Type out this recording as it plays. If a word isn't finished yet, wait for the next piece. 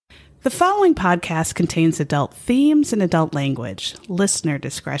The following podcast contains adult themes and adult language. Listener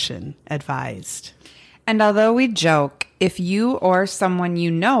discretion advised. And although we joke, if you or someone you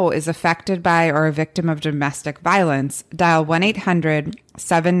know is affected by or a victim of domestic violence, dial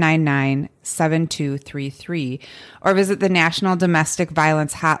 1-800-799-7233 or visit the National Domestic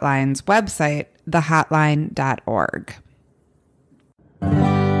Violence Hotline's website, thehotline.org.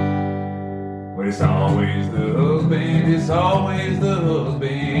 But it's always the husband, it's always the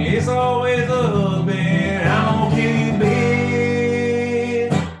husband, it's always the husband, I'm gonna kill you,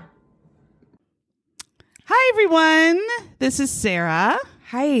 babe. Hi, everyone. This is Sarah.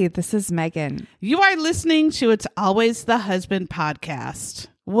 Hi, this is Megan. You are listening to It's Always the Husband podcast.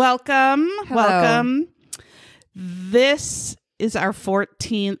 Welcome. Hello. Welcome. This is our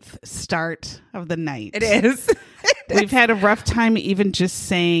 14th start of the night. It is. We've had a rough time even just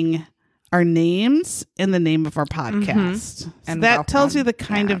saying our names in the name of our podcast. So And that welcome. tells you the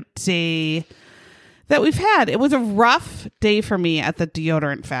kind of day that we've had. It was a rough day for me at the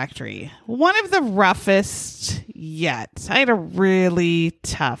deodorant factory. One of the roughest yet. I had a really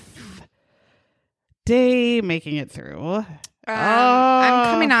tough day making it through. I'm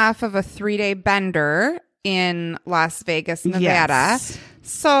coming off of a 3-day bender in Las Vegas, Nevada. Yes.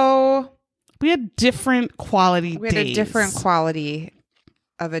 So We had different quality we had days. a different quality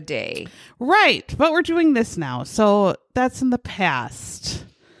of a day. Right. But we're doing this now. So that's in the past.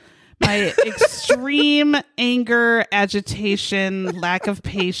 My extreme anger, agitation, lack of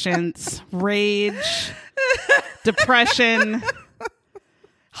patience, rage, depression,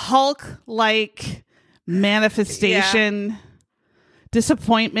 Hulk-like manifestation,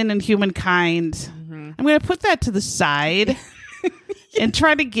 disappointment in humankind. I'm going to put that to the side and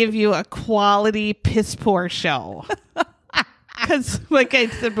try to give you a quality piss poor show. Because, like I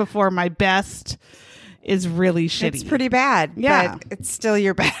said before, my best is really shitty. It's pretty bad, Yeah. but it's still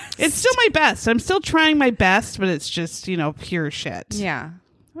your best. It's still my best. I'm still trying my best, but it's just, pure shit. Yeah.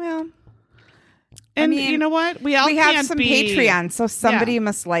 Well, And mean, you know what? We have can't some be- Patreon, so somebody Yeah.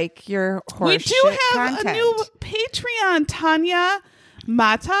 must like your horse We do shit have content. a new Patreon, Tanya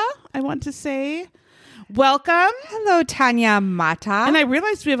Mata, I want to say. Welcome. Hello, Tanya Mata. And I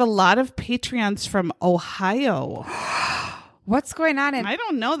realized we have a lot of Patreons from Ohio. What's going on in I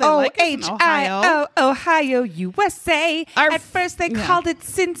don't know. They like us in Ohio. Ohio, Ohio, USA? Our At first they yeah. called it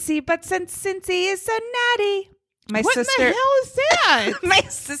Cincy, but since Cincy is so naughty, my What sister, in the hell is that? my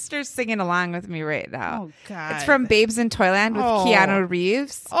sister's singing along with me right now. Oh, God. It's from Babes in Toyland with Oh. Keanu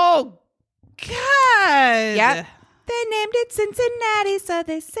Reeves. Oh, God. Yep. They named it Cincinnati, so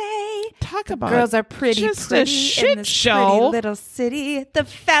they say. Talk The about girls are pretty, just a pretty shit in this show. pretty little city. The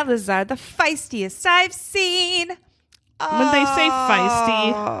fellas are the feistiest I've seen. When they say Oh.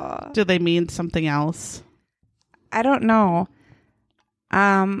 feisty, do they mean something else? I don't know.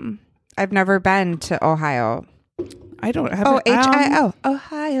 I've never been to Ohio. I don't have. Ohio,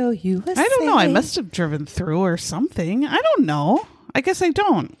 Ohio, USA. I don't know. I must have driven through or something. I don't know. I guess I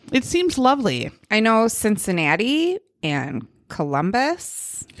don't. It seems lovely. I know Cincinnati and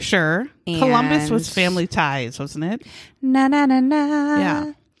Columbus. Sure. And- Columbus was Family Ties, wasn't it? Na na na na.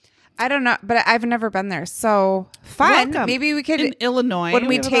 Yeah. I don't know, but I've never been there. So fun. Welcome. Maybe we could In Illinois. when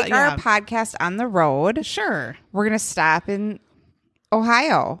we have take about- our podcast on the road. Sure. We're gonna stop in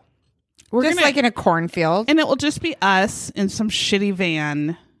Ohio. We're just gonna- like in a cornfield. And it will just be us in some shitty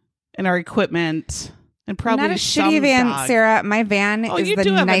van and our equipment and probably Not a some shitty van, dog. Sarah. My van Oh, is you the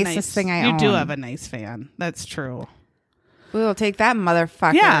do have nicest a nice, thing I own. You do have a nice van. That's true. We will take that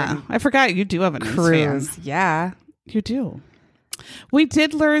motherfucker. Yeah. and I forgot you do have a nice cruise. van. Yeah. You do. We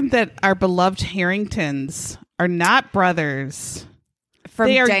did learn that our beloved Harringtons are not brothers. From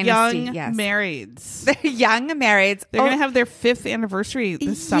They are Dynasty, young yes. marrieds. They're young marrieds. They're going to have their 5th anniversary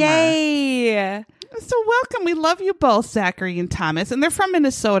this summer. Yay. So welcome. We love you both, Zachary and Thomas. And they're from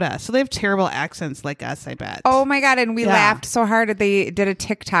Minnesota, so they have terrible accents like us, I bet. Oh my God. And we Yeah. laughed so hard that they did a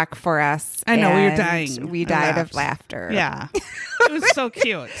TikTok for us. I know, we were and dying. We I died laughed. of laughter. Yeah. It was so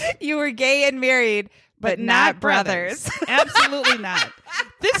cute. You were gay and married, but not brothers. Absolutely not.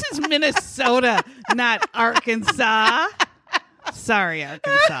 This is Minnesota, not Arkansas. Sorry,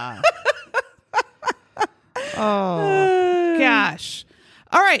 Arkansas. Oh, gosh.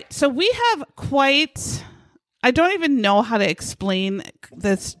 All right. So we have quite, I don't even know how to explain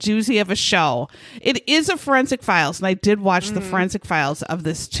this doozy of a show. It is a Forensic Files, and I did watch the Forensic Files of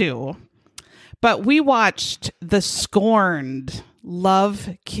this too. But we watched The Scorned Love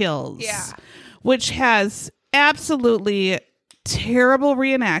Kills, Yeah. which has absolutely terrible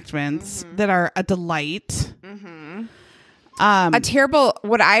reenactments that are a delight. A terrible,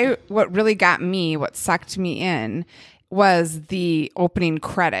 what really got me, what sucked me in was the opening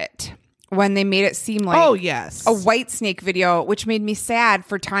credit when they made it seem like Oh, yes. a Whitesnake video, which made me sad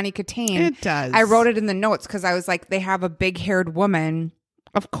for Tawny Katane. It does. I wrote it in the notes because I was like, they have a big-haired woman.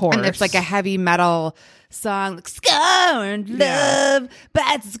 Of course. And it's like a heavy metal song, like Scorned Love, but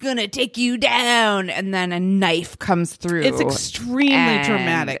it's gonna take you down. And then a knife comes through. It's extremely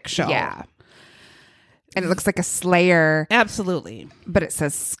dramatic show. Yeah. And it looks like a Slayer, Absolutely. but it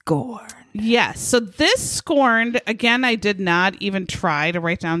says Scorn. Yes. So this Scorned, again, I did not even try to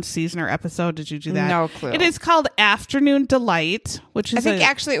write down season or episode. Did you do that? No clue. It is called Afternoon Delight, which is I think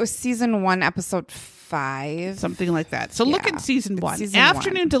actually it was season 1, episode 5. something like that. So look Yeah. at season It's 1. season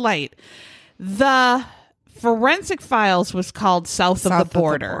Afternoon 1. Delight. The Forensic Files was called South of the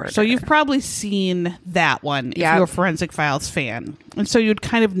Border. So you've probably seen that one if Yep. you're a Forensic Files fan. And so you'd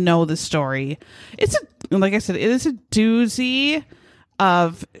kind of know the story. It's like I said, it is a doozy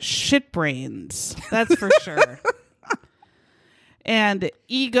of shit brains. That's for sure. And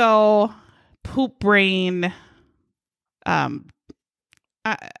ego, poop brain,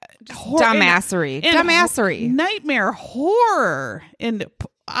 Dumbassery. Dumbassery. Nightmare, horror, and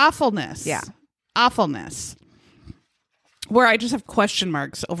awfulness. Yeah. Awfulness. Where I just have question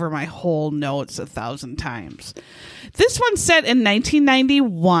marks over my whole notes 1,000 times. This one's set in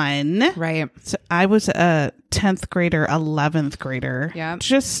 1991. Right. So I was a 10th grader, 11th grader. Yeah.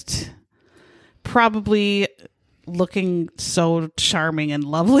 Just probably looking so charming and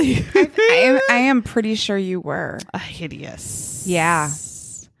lovely. I am pretty sure you were. Hideous. Yeah.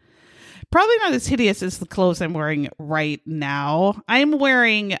 Probably not as hideous as the clothes I'm wearing right now. I'm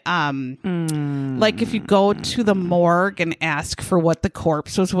wearing, like if you go to the morgue and ask for what the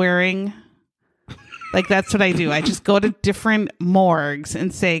corpse was wearing, like that's what I do. I just go to different morgues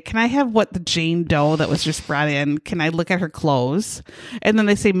and say, can I have what the Jane Doe that was just brought in? Can I look at her clothes? And then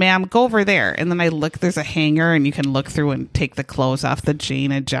they say, ma'am, go over there. And then I look, there's a hanger and you can look through and take the clothes off the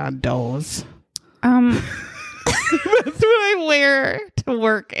Jane and John Does. That's what I wear to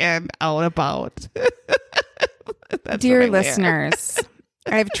work and out about. Dear listeners,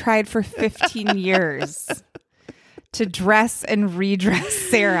 I've tried for 15 years to dress and redress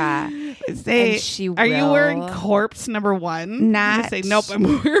Sarah. Say, And she are you wearing will corpse number 1? not- I say, nope, I'm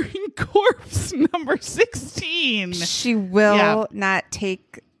wearing corpse number 16. She will Yeah. not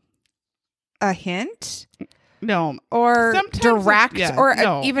take a hint No. or Sometimes direct yeah, or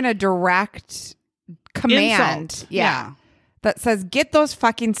no. even a direct command. Insult. Yeah. That says, get those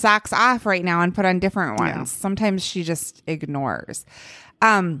fucking socks off right now and put on different ones. Yeah. Sometimes she just ignores.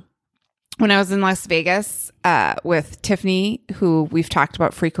 When I was in Las Vegas with Tiffany, who we've talked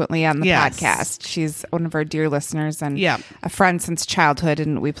about frequently on the Yes. podcast, she's one of our dear listeners and Yeah. a friend since childhood,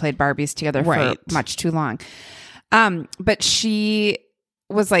 and we played Barbies together Right. for much too long. But she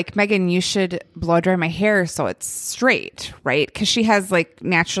was like, Megan, you should blow dry my hair so it's straight, right? Because she has like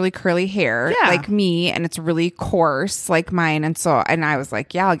naturally curly hair, Yeah. like me, and it's really coarse like mine. And I was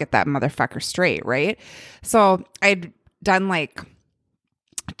like, yeah, I'll get that motherfucker straight, right? So I'd done like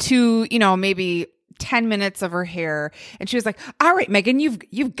maybe 10 minutes of her hair, and she was like, all right, Megan,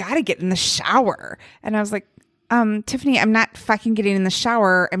 you've got to get in the shower. And I was like, Tiffany, I'm not fucking getting in the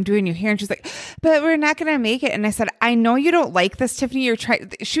shower. I'm doing your hair. And she's like, but we're not going to make it. And I said, I know you don't like this, Tiffany.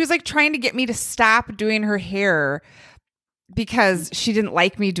 She was like trying to get me to stop doing her hair because she didn't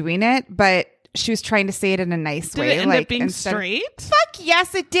like me doing it, but she was trying to say it in a nice Did way. it end up being straight? Fuck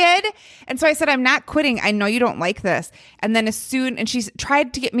yes, it did. And so I said, I'm not quitting. I know you don't like this. And then and she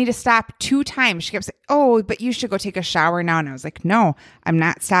tried to get me to stop 2 times. She kept saying, oh, but you should go take a shower now. And I was like, no, I'm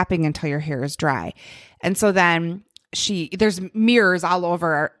not stopping until your hair is dry. And so then there's mirrors all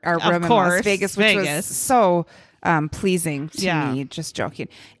over our room in Las Vegas, which was so pleasing to me, just joking.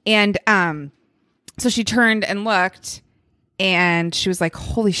 And so she turned and looked, and she was like,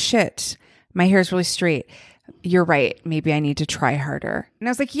 holy shit, my hair is really straight. You're right. Maybe I need to try harder. And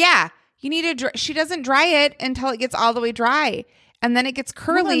I was like, yeah, you need to. She doesn't dry it until it gets all the way dry. And then it gets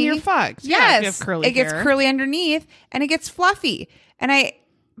curly. Well, then you're fucked. Yeah, Yes. if you have curly it gets hair. curly underneath and it gets fluffy.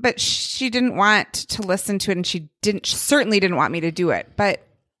 But she didn't want to listen to it, and she certainly didn't want me to do it. But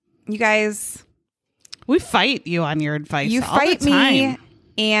you guys, We fight you on your advice. you all fight the time. me,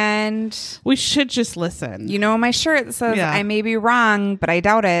 and We should just listen. you know my shirt that says Yeah. I may be wrong, but I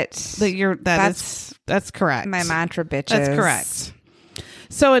doubt it. That's correct. My mantra, bitches. That's correct.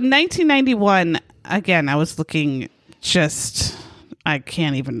 So in 1991, again, I was looking I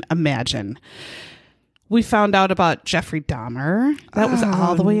can't even imagine. We found out about Jeffrey Dahmer. That was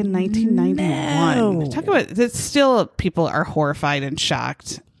all the way in 1991. no. Talk about that. Still, people are horrified and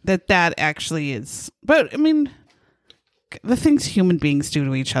shocked that actually is. But I mean, the things human beings do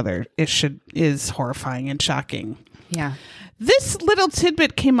to each other is horrifying and shocking. Yeah. This little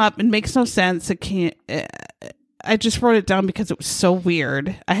tidbit came up and makes no sense. It can't. I just wrote it down because it was so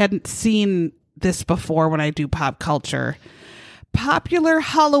weird. I hadn't seen this before when I do pop culture. Popular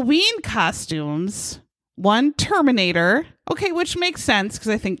Halloween costumes. 1, Terminator. Okay, which makes sense because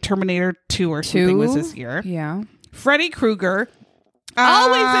I think Terminator 2 or something was this year. Yeah. Freddy Krueger.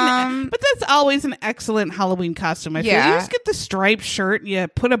 But that's always an excellent Halloween costume. I feel you just get the striped shirt, you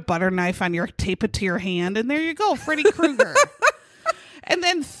put a butter knife on your, tape it to your hand, and there you go, Freddy Krueger. And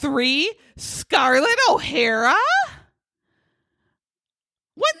then 3, Scarlett O'Hara.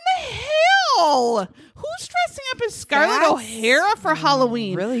 What in the hell? Who's dressing up as Scarlett O'Hara for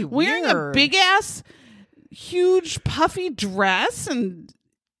Halloween? Really wearing weird. a big ass, huge puffy dress and.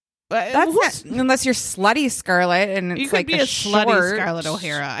 That's not, unless you're slutty Scarlett and it's you could like be a slutty short. Scarlett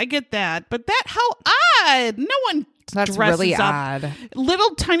O'Hara. I get that, but how odd! No one That's dresses really up. odd.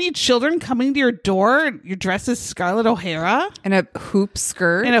 Little tiny children coming to your door. You're dressed as Scarlett O'Hara And a hoop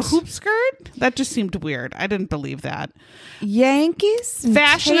skirt. in a hoop skirt. That just seemed weird. I didn't believe that. Yankees. and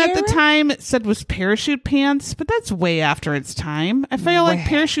Fashion at the Tara? time it said was parachute pants, but that's way after its time. I feel like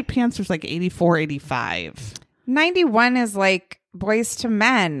parachute pants was like 84, 85. 91 is like Boys to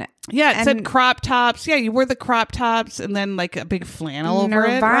Men. Yeah, it And said crop tops. Yeah, you wear the crop tops and then like a big flannel over it.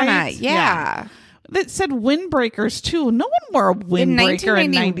 Nirvana. Right? Yeah. That said windbreakers too. No one wore a windbreaker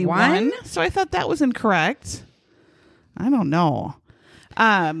in 91. So I thought that was incorrect. I don't know.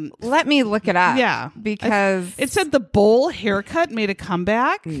 Let me look it up. Yeah. Because It said the bowl haircut made a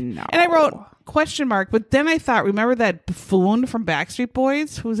comeback. No. And I wrote question mark, but then I thought, remember that buffoon from Backstreet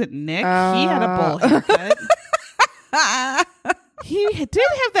Boys? Who was it, Nick? He had a bowl haircut. He did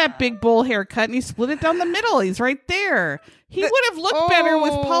have that big bowl haircut and he split it down the middle. He's right there. He would have looked better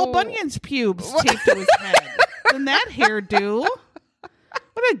with Paul Bunyan's pubes taped to his head than that hairdo.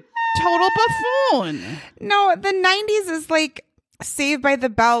 What a total buffoon. no, the 90s is like Saved by the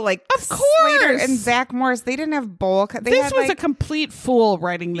Bell, like Of course. Slater and Zach Morris. They didn't have bowl cut. They This had was like, a complete fool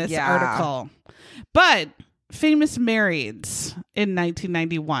writing this Yeah. article. But famous marrieds in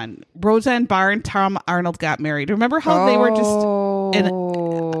 1991. Roseanne Barr and Tom Arnold got married. Remember how they were just...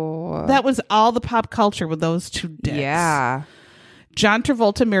 That was all the pop culture with those two dicks. Yeah. John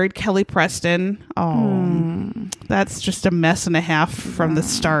Travolta married Kelly Preston. Oh, that's just a mess and a half from the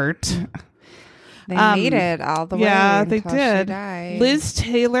start. They made it all the way. Yeah, they until she did. died. Liz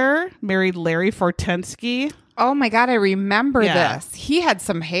Taylor married Larry Fortensky. Oh my God, I remember Yeah. this. He had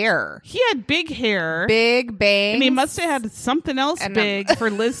some hair. He had big hair. Big bangs. And he must have had something else And big for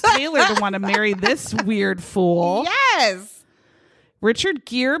Liz Taylor to want to marry this weird fool. Yes. Richard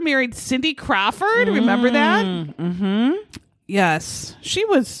Gere married Cindy Crawford. Remember that? Mm-hmm. Yes. She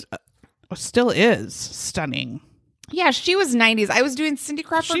was, still is, stunning. Yeah, she was 90s. I was doing Cindy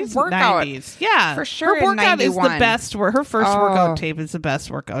Crawford She's workout. 90s. Yeah. For sure Her in workout is the 91. best. Her first Oh. workout tape is the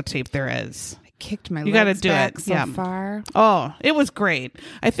best workout tape there is. I kicked my You gotta legs do back it. so Yeah. far. Oh, it was great.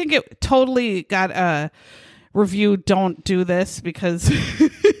 I think it totally got a review. Don't do this because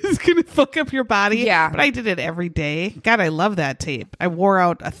it's going to fuck up your body. Yeah. But I did it every day. God, I love that tape. I wore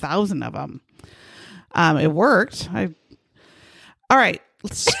out 1,000 of them. It worked. All right.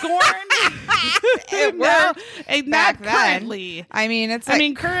 Scorned. It No, worked and back not then. currently. I mean, it's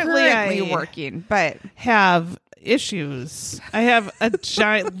currently I working, but have issues. I have a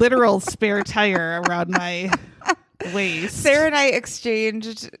giant literal spare tire around my waist. Sarah and I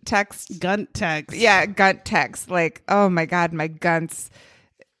exchanged text. Gunt text. Yeah, gunt text. Like, oh my God, my gunts.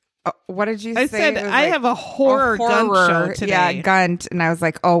 What did you I say? said It was I like have a horror gun show today. Yeah, gunt. And I was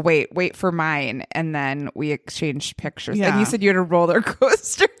like, oh, wait for mine. And then we exchanged pictures. Yeah. And you said you had a roller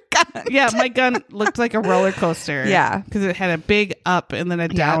coaster gun. Yeah, my gun looked like a roller coaster. Yeah. Because it had a big up and then a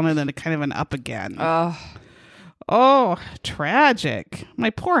down and then a kind of an up again. Oh, Oh, tragic.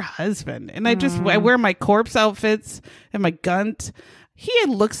 My poor husband. And I wear my corpse outfits and my gunt. He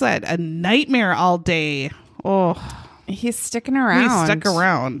looks like a nightmare all day. Oh, he's sticking around. he's stuck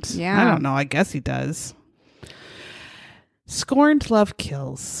around. Yeah. I don't know. I guess he does. Scorned Love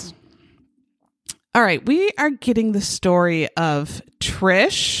Kills. All right. We are getting the story of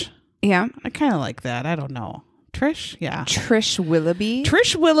Trish. Yeah. I kind of like that. I don't know. Trish? Yeah. Trish Willoughby.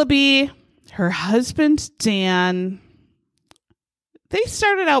 Trish Willoughby, her husband, Dan. They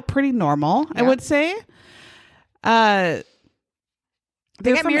started out pretty normal, I Yeah. would say. They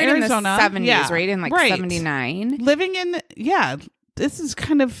They're got from married Arizona. in the 70s, Yeah. right? In like Right. 79. Living in, this is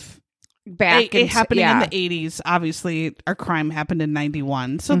kind of Back happening yeah. in the 80s. Obviously, our crime happened in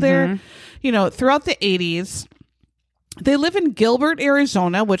 91. So they're, throughout the 80s, they live in Gilbert,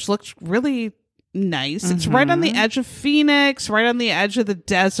 Arizona, which looks really nice. It's right on the edge of Phoenix, right on the edge of the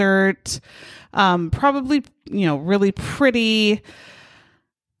desert. Probably, really pretty.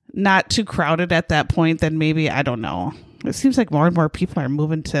 Not too crowded at that point. Then maybe, I don't know. It seems like more and more people are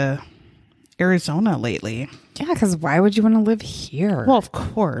moving to Arizona lately. Yeah, because why would you want to live here? Well, of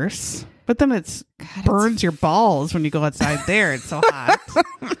course. But then burns your balls when you go outside there. It's so hot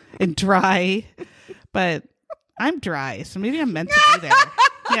and dry. But I'm dry, so maybe I'm meant to be there.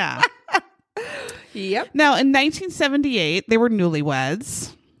 Yeah. Yep. Now, in 1978, they were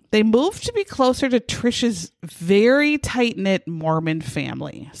newlyweds. They moved to be closer to Trish's very tight-knit Mormon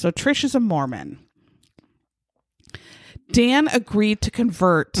family. So Trish is a Mormon. Dan agreed to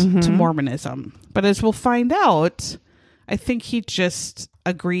convert to Mormonism. But as we'll find out, I think he just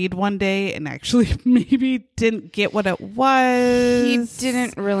agreed one day and actually maybe didn't get what it was. He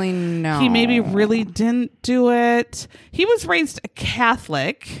didn't really know. He maybe really didn't do it. He was raised a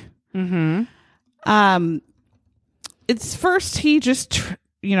Catholic. It's first he just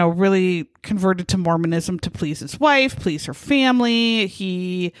really converted to Mormonism to please his wife, please her family.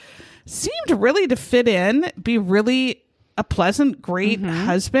 He seemed really to fit in, be really a pleasant, great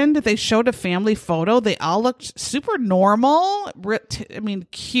husband. They showed a family photo. They all looked super normal.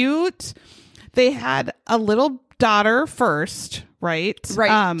 Cute. They had a little daughter first, right?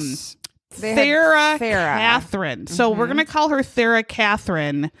 Right. Thera Catherine. So we're going to call her Thera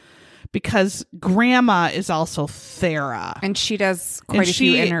Catherine because grandma is also Thera. And she does quite a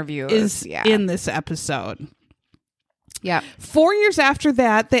few interviews. Is in this episode. Yeah. 4 years after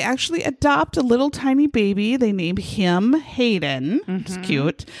that, they actually adopt a little tiny baby. They name him Hayden. It's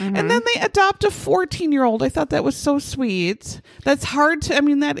cute. And then they adopt a 14-year-old. I thought that was so sweet. That's hard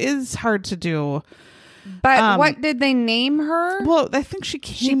to, that is hard to do. But what did they name her? Well, I think she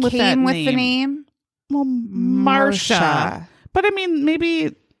came with the name. Well, Marsha. But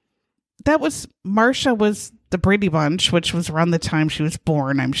maybe that was, Marsha was the Brady Bunch, which was around the time she was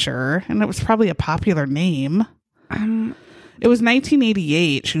born, I'm sure. And it was probably a popular name. It was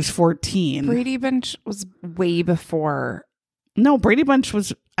 1988. She was 14. Brady Bunch was way before. No, Brady Bunch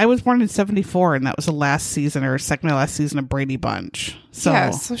was, I was born in 74, and that was the last season or second to last season of Brady Bunch. So,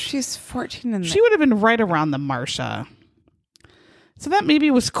 yeah, so she's 14. She would have been right around the Marsha. So that maybe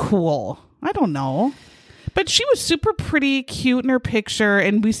was cool. I don't know. But she was super pretty, cute in her picture.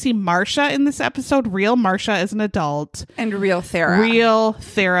 And we see Marsha in this episode, real Marsha as an adult. And real Thera. Real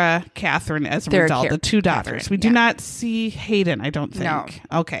Thera Catherine as an adult, the two daughters. We do not see Hayden, I don't think. No.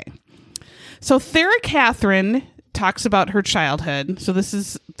 Okay. So Thera Catherine talks about her childhood. So this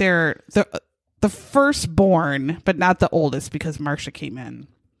is the firstborn, but not the oldest because Marsha came in.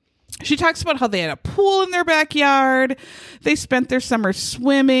 She talks about how they had a pool in their backyard. They spent their summer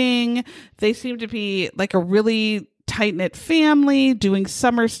swimming. They seem to be like a really tight-knit family, doing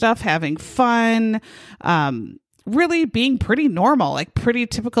summer stuff, having fun, really being pretty normal, like pretty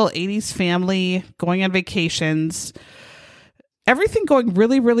typical 80s family, going on vacations. Everything going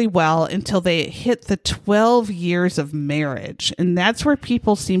really, really well until they hit the 12 years of marriage. And that's where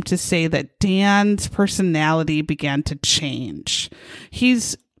people seem to say that Dan's personality began to change.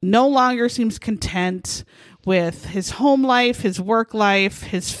 He's no longer seems content with his home life, his work life,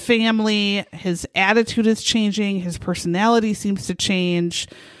 his family. His attitude is changing. His personality seems to change,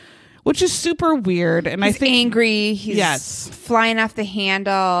 which is super weird. And he's I think angry. He's flying off the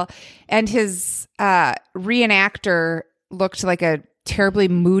handle. And his reenactor looked like a terribly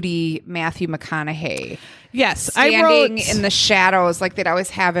moody Matthew McConaughey. Yes, standing in the shadows, like they'd always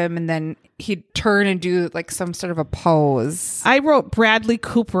have him, and then he'd turn and do like some sort of a pose. I wrote Bradley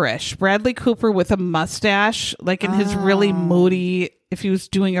Cooperish. Bradley Cooper with a mustache, like in his really moody. If he was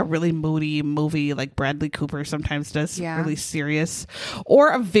doing a really moody movie, like Bradley Cooper sometimes does, really serious,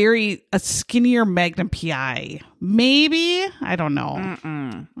 or a skinnier Magnum PI. Maybe, I don't know.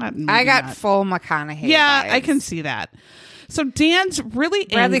 I got full McConaughey. Yeah, vibes. I can see that. So Dan's really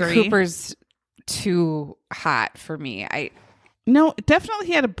Bradley angry. Cooper's too hot for me. No, definitely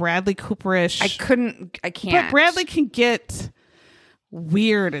he had a Bradley Cooperish. I can't. But Bradley can get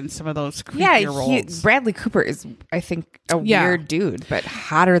weird in some of those creepy roles. Bradley Cooper is, I think, a weird dude, but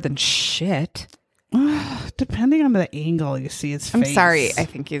hotter than shit. Depending on the angle you see his face. I'm sorry. I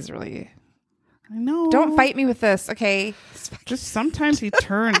think he's really... I know. Don't fight me with this, okay? Just sometimes he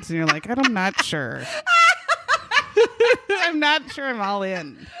turns and you're like, I'm not sure. I'm not sure I'm all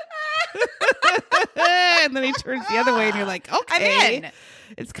in. And then he turns the other way and you're like, okay. I'm in.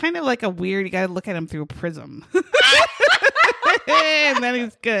 It's kind of like a weird, you got to look at him through a prism. And then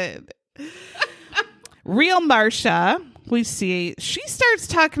he's good. Real Marsha, we see, she starts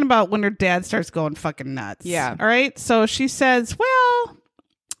talking about when her dad starts going fucking nuts. Yeah. All right. So she says, well,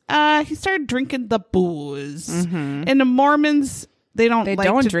 he started drinking the booze. And the Mormons, they don't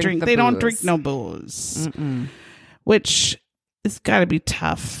drink. They don't drink no booze, which has got to be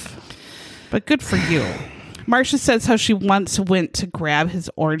tough. But good for you. Marcia says how she once went to grab his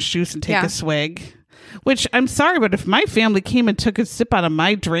orange juice and take a swig, which I'm sorry, but if my family came and took a sip out of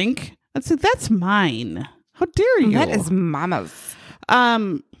my drink, I'd say that's mine. How dare you? That is mama's.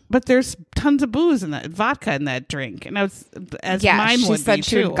 But there's tons of booze in that, vodka in that drink, and I was mine she would said be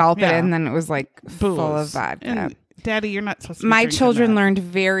she too. would gulp it, Yeah. and then it was like Booze. full of vodka. And Daddy, you're not supposed to. My be children that. learned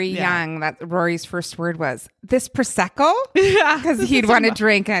very young that Rory's first word was this prosecco, Yeah, because he'd want to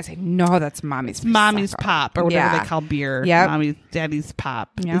drink, and I say, "No, that's mommy's. Prosecco. Mommy's pop, or whatever Yeah. they call beer. Yep. Daddy's pop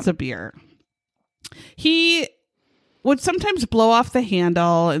Yep. is a beer. He would sometimes blow off the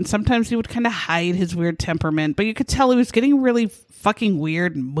handle, and sometimes he would kind of hide his weird temperament, but you could tell he was getting really fucking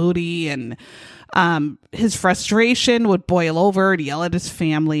weird and moody, and his frustration would boil over and yell at his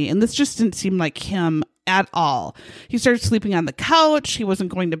family, and this just didn't seem like him at all. He started sleeping on the couch. He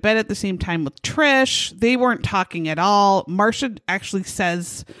wasn't going to bed at the same time with Trish. They weren't talking at all. Marcia actually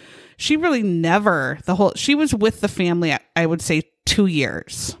says she really never, she was with the family, I would say 2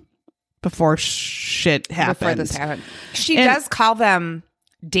 years before shit happened. Before this happened, she And- does call them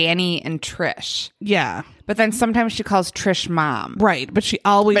Danny and Trish, Yeah. but then sometimes she calls Trish mom. Right. But she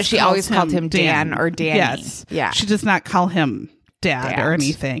always called him Dan or Danny. Yes. Yeah. She does not call him dad or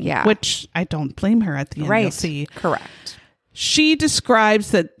anything. Yeah. Which I don't blame her at the end. Right. You'll see. Correct. She describes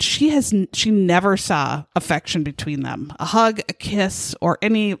that she never saw affection between them. A hug, a kiss, or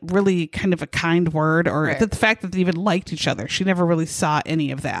any really kind of a kind word, or Right. the fact that they even liked each other. She never really saw any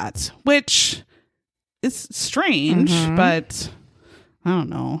of that, which is strange, but I don't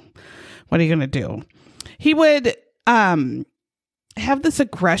know. What are you going to do? He would have this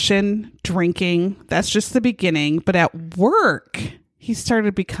aggression, drinking. That's just the beginning. But at work, he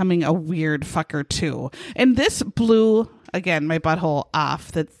started becoming a weird fucker too. And this blew, again, my butthole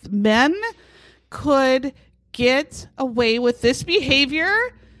off, that men could get away with this behavior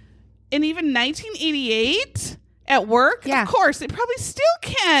in even 1988 at work. Yeah. Of course, they probably still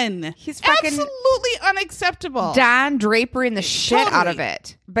can. He's fucking absolutely unacceptable. Don Draper in the shit out of Totally.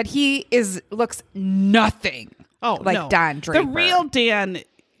 it, but he looks nothing. like no. Don Draper. The real Dan,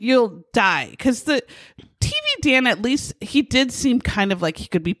 you'll die. Because the TV Dan, at least, he did seem kind of like he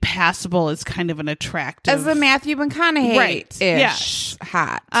could be passable as kind of an attractive. As a Matthew McConaughey, Right. Yes,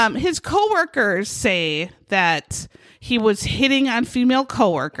 hot. His coworkers say that he was hitting on female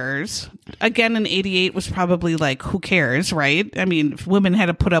coworkers. Again, in 88 was probably like, who cares, right? I mean, women had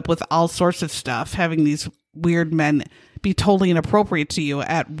to put up with all sorts of stuff, having these weird men be totally inappropriate to you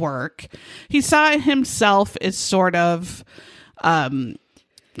at work. He saw himself as sort of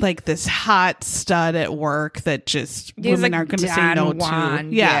like this hot stud at work that just He's women like aren't going to say Don no Juan,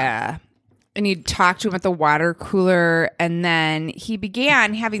 to. Yeah. And he'd talk to him at the water cooler, and then he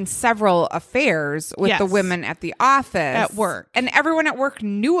began having several affairs with the Yes. women at the office. At work. And everyone at work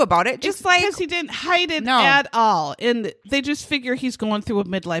knew about it, just like because he didn't hide it No. at all, and they just figure he's going through a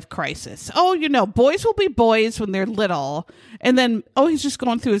midlife crisis. Oh, boys will be boys when they're little, and then he's just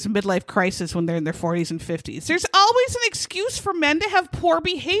going through his midlife crisis when they're in their 40s and 50s. There's always an excuse for men to have poor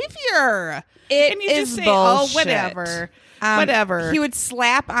behavior. It and you is just say, bullshit. "Oh, whatever." He would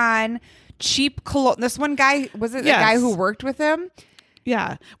slap on cheap cologne. This one guy, was it the Yes. guy who worked with him?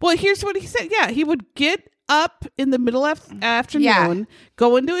 Yeah. Well, here's what he said. Yeah, he would get up in the middle of afternoon,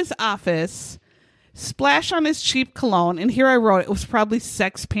 go into his office, splash on his cheap cologne, and here I wrote it was probably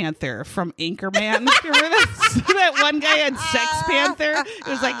Sex Panther from Anchorman. Remember that one guy had Sex Panther? It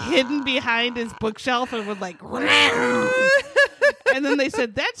was like hidden behind his bookshelf and would like and then they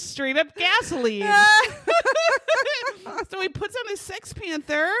said that's straight up gasoline. So he puts on his Sex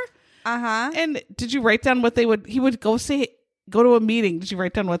Panther. And did you write down what he would go to a meeting? Did you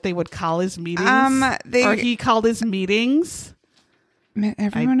write down what they would call his meetings? Or he called his meetings?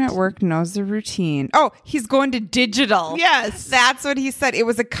 Everyone at work knows the routine. Oh, he's going to digital. Yes. That's what he said. It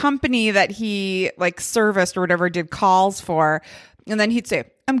was a company that he serviced or whatever, did calls for. And then he'd say,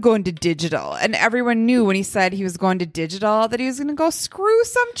 I'm going to digital. And everyone knew when he said he was going to digital that he was going to go screw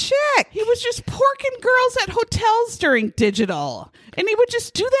some chick. He was just porking girls at hotels during digital. And he would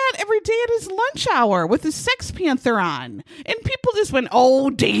just do that every day at his lunch hour with his Sex Panther on. And people just went, oh,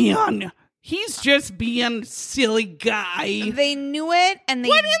 Dan, he's just being a silly guy. They knew it and they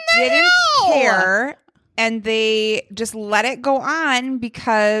What in the didn't hell? care. And they just let it go on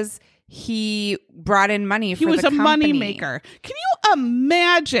because he brought in money for He was the a money company. maker. Can you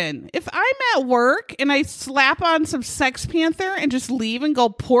imagine if I'm at work and I slap on some Sex Panther and just leave and go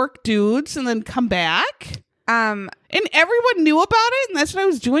pork dudes and then come back? And everyone knew about it, and that's what I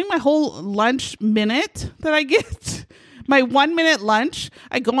was doing my whole lunch minute that I get. My 1 minute lunch.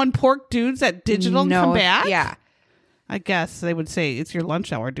 I go on Pork Dudes at Digital and come back. Yeah. I guess they would say it's your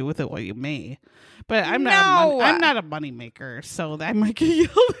lunch hour. Do with it what you may. But I'm not a money maker, so I might get yelled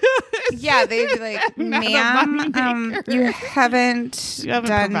at. Yeah, they'd be like, ma'am, you haven't done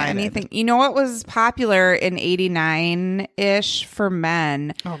provided anything. You know what was popular in 89-ish for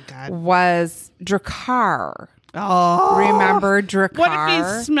men? Oh, God. Was Drakkar. Oh. Remember Drakkar? What if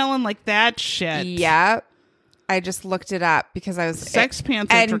he's smelling like that shit? Yep. I just looked it up because I was... Sex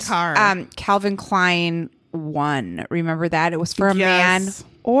Pants and Drakkar. Calvin Klein 1. Remember that? It was for a man Yes.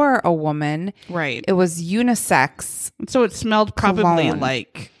 or a woman. Right. It was unisex. So it smelled probably Cologne.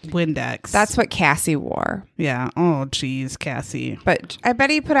 like Windex. That's what Cassie wore. Yeah. Oh, geez, Cassie. But I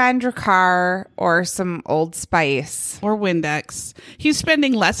bet he put on Drakkar or some Old Spice. Or Windex. He's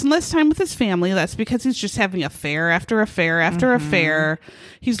spending less and less time with his family. That's because he's just having affair after affair after affair.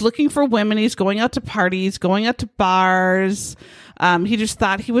 He's looking for women. He's going out to parties, going out to bars. He just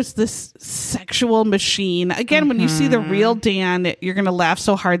thought he was this sexual machine. Again, when you see the real Dan, you're going to laugh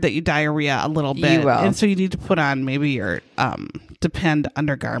so hard that you diarrhea a little bit. You will. And so you need to put on maybe your Depend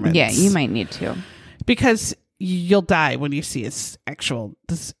undergarments. Yeah, you might need to. Because you'll die when you see this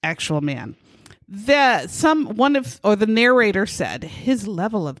actual man. The narrator said his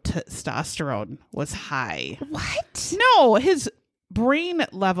level of testosterone was high. What? No, his brain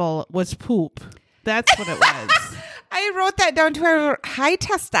level was poop. That's what it was. I wrote that down to her. High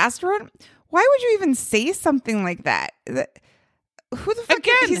testosterone? Why would you even say something like that? Who the fuck?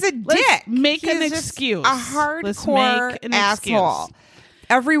 Again, He's a let's dick. make He's an just excuse. A Let's hardcore make an asshole. excuse.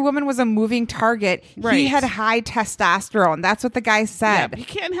 Every woman was a moving target. Right. He had high testosterone. That's what the guy Yeah, said. but he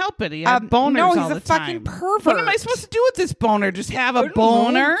can't help it. He had boners no, he's all a the fucking time. pervert. What am I supposed to do with this boner? Just have a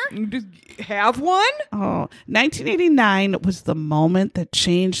boner? Just have one? Oh, 1989 was the moment that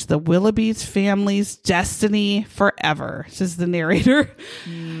changed the Willoughby's family's destiny forever, says the narrator.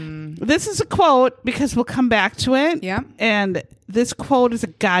 This is a quote because we'll come back to it. Yeah. And this quote is a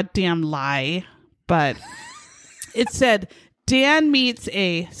goddamn lie, but it said, Dan meets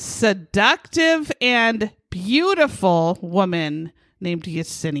a seductive and beautiful woman named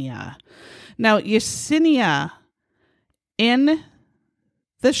Yesenia. Now, Yesenia in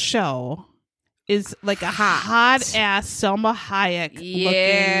the show is like a hot ass Selma Hayek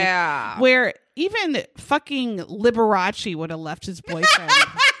looking, where even fucking Liberace would have left his boyfriend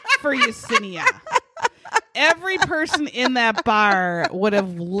for Yesenia. Every person in that bar would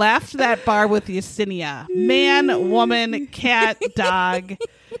have left that bar with Yesenia. Man, woman, cat, dog.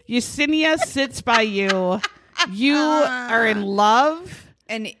 Yesenia sits by you. You are in love.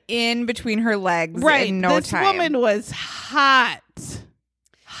 And in between her legs Right. in no this time. woman was hot.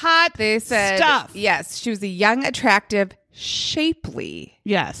 Hot They said, stuff. yes, she was a young, attractive, shapely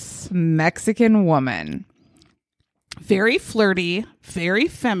Yes. Mexican woman. Very flirty, very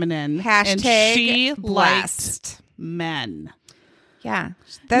feminine. Hashtag and she blessed. liked men. Yeah.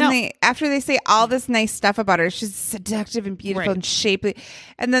 Then after they say all this nice stuff about her, she's seductive and beautiful Right. and shapely.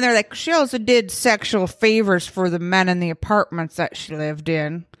 And then they're like, she also did sexual favors for the men in the apartments that she lived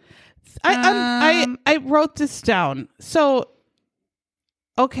in. I wrote this down. So,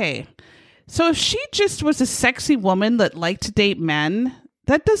 okay. So if she just was a sexy woman that liked to date men,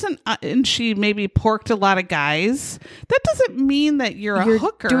 that doesn't, and she maybe porked a lot of guys, that doesn't mean that you're a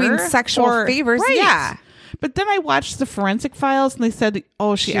hooker. Doing sexual favors. Right. Yeah. But then I watched the forensic files and they said,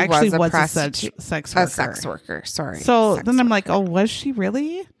 oh, she actually was a sex worker. A sex worker. Sorry. So Sex then I'm worker. like, oh, was she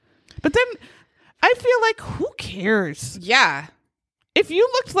really? But then I feel like, who cares? Yeah. If you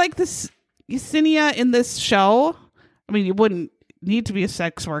looked like this Yesenia in this show, I mean, you wouldn't need to be a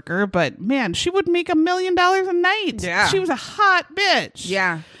sex worker, but man, she would make $1 million a night. Yeah. She was a hot bitch.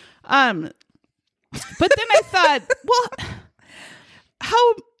 Yeah. But then I thought, well,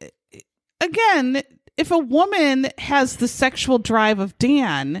 how, again, if a woman has the sexual drive of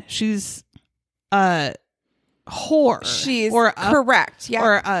Dan, she's a whore. She's or correct. Yeah.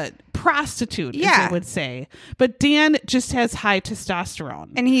 Or a prostitute, as I would say. But Dan just has high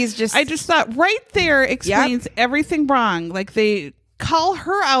testosterone. And he's just... I just thought right there explains everything wrong. Like they call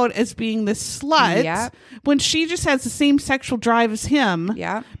her out as being this slut when she just has the same sexual drive as him.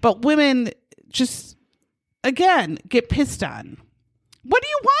 Yeah. But women just, again, get pissed on. What do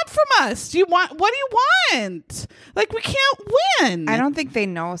you want from us? What do you want? Like, we can't win. I don't think they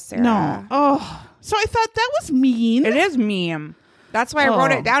know, Sarah. No. Oh. So I thought that was mean. It is mean. That's why I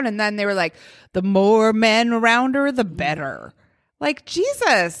wrote it down. And then they were like, the more men around her, the better. Like,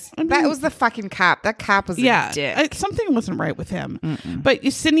 Jesus. I mean, that was the fucking cop. That cop was a dick. Something wasn't right with him. But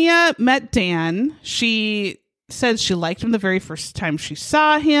Yesenia met Dan. She says she liked him the very first time she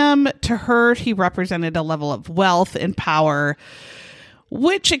saw him. To her, he represented a level of wealth and power,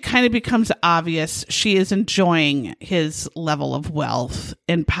 which it kind of becomes obvious she is enjoying his level of wealth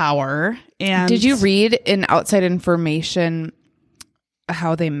and power. And did you read in Outside Information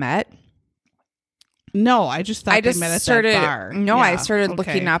how they met? No, I just thought they met at that bar. No, Yeah, I started okay.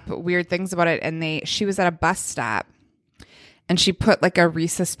 looking up weird things about it, and she was at a bus stop, and she put like a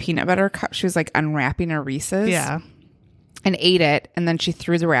Reese's peanut butter cup. She was like unwrapping a Reese's, and ate it, and then she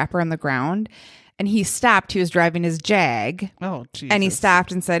threw the wrapper on the ground, and he stopped. He was driving his Jag. Oh, Jesus. And he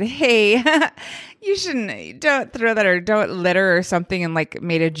stopped and said, "Hey, you shouldn't, don't throw that or don't litter or something," and like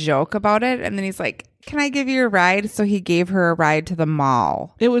made a joke about it. And then he's like, "Can I give you a ride?" So he gave her a ride to the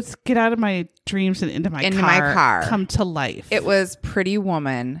mall. It was get out of my dreams and into my car. Come to life. It was Pretty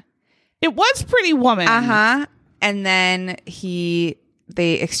Woman. It was Pretty Woman. And then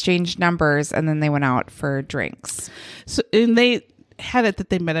they exchanged numbers, and then they went out for drinks. So, and they had it that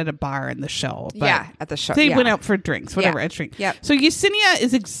they met at a bar in the show. But at the show. They went out for drinks, whatever, a drink. Yep. So Yesenia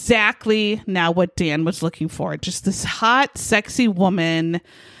is exactly now what Dan was looking for. Just this hot, sexy woman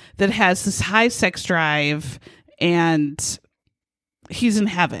that has this high sex drive, and he's in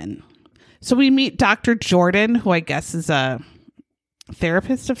heaven. So we meet Dr. Jordan, who I guess is a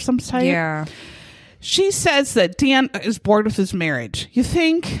therapist of some type. Yeah. She says that Dan is bored with his marriage. You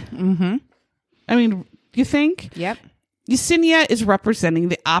think? Mm-hmm. I mean, you think? Yep. Yesenia is representing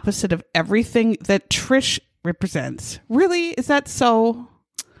the opposite of everything that Trish represents. Really? Is that so?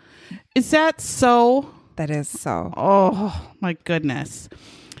 Is that so? That is so. Oh, my goodness.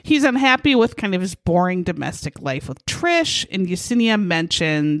 He's unhappy with kind of his boring domestic life with Trish. And Yesenia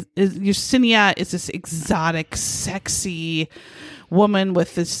is this exotic, sexy woman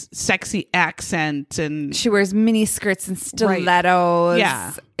with this sexy accent, and she wears mini skirts and stilettos. Right.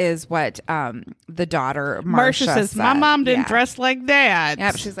 Yeah, is what the daughter Marcia says. My mom didn't Yeah. dress like that.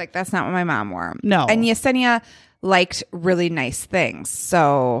 Yep, she's like, that's not what my mom wore. No, and Yesenia liked really nice things,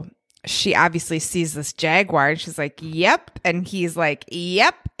 so she obviously sees this Jaguar, and she's like, "Yep," and he's like,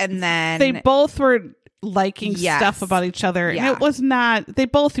 "Yep," and then they both were liking stuff about each other. Yeah. And it was not, they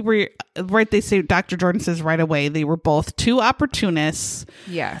both were, right, they say, Dr. Jordan says right away, they were both two opportunists.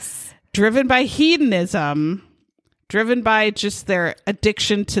 Yes. Driven by hedonism, driven by just their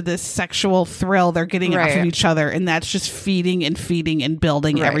addiction to this sexual thrill they're getting off of each other. And that's just feeding and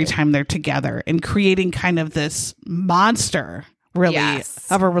building every time they're together and creating kind of this monster, really,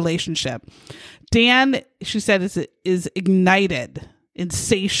 of a relationship. Dan, she said, is ignited,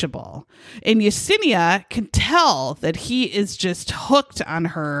 insatiable, and Yesenia can tell that he is just hooked on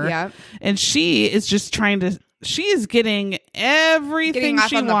her, and she is just she is getting everything off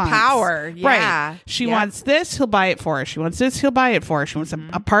she on wants. The power, right? She wants this, he'll buy it for her. She wants this, he'll buy it for her. She wants an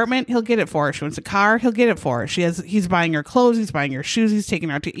apartment, he'll get it for her. She wants a car, he'll get it for her. He's buying her clothes, he's buying her shoes, he's taking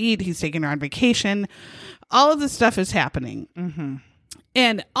her out to eat, he's taking her on vacation. All of this stuff is happening,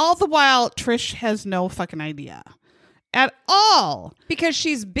 and all the while, Trish has no fucking idea at all, because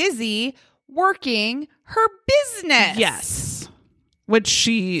she's busy working her business. Yes, which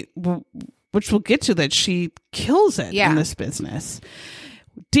we'll get to, that she kills it in this business.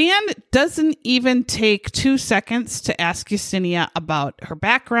 Dan doesn't even take 2 seconds to ask Yesenia about her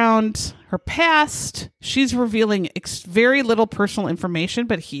background, her past. She's revealing very little personal information,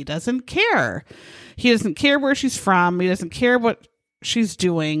 but he doesn't care. He doesn't care where she's from. He doesn't care what she's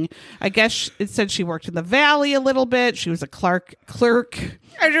doing. I guess it said she worked in the Valley a little bit. She was a clerk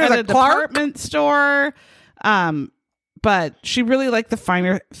at a department store. But she really liked the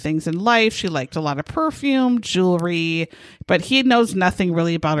finer things in life. She liked a lot of perfume, jewelry, but he knows nothing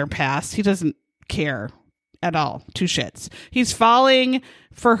really about her past. He doesn't care at all. 2 shits. He's falling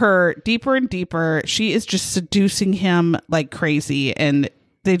for her deeper and deeper. She is just seducing him like crazy. And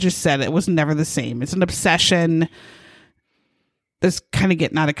they just said it was never the same. It's an obsession that's kind of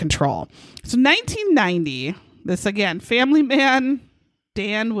getting out of control. So 1990, this again, family man,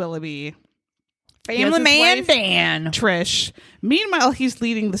 Dan Willoughby. Family man Dan. Trish. Meanwhile, he's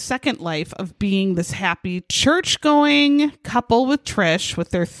leading the second life of being this happy church-going couple with Trish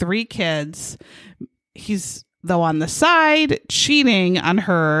with their 3 kids. He's, though, on the side, cheating on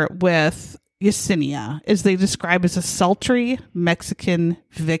her with Yesenia, as they describe as a sultry Mexican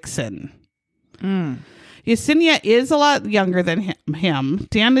vixen. Yesenia is a lot younger than him.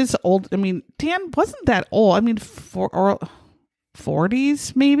 Dan is old. I mean, Dan wasn't that old. I mean,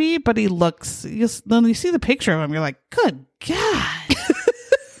 40s maybe, but he looks, when you see the picture of him, you're like, good God.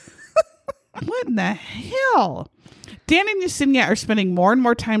 What in the hell? Dan and Yesenia are spending more and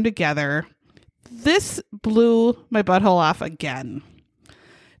more time together. This blew my butthole off again.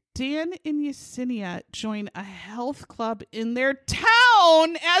 Dan and Yesenia join a health club in their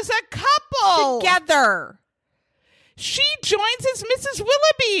town as a couple. Together. She joins as Mrs.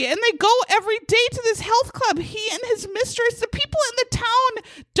 Willoughby, and they go every day to this health club. He and his mistress, the people in the town,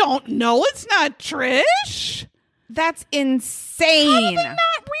 don't know it's not Trish. That's insane. How do they not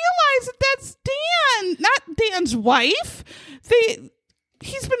realize that that's Dan, not Dan's wife?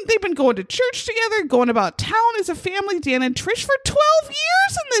 They've been going to church together, going about town as a family, Dan and Trish, for 12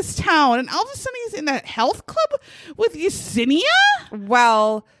 years in this town, and all of a sudden he's in a health club with Yesenia.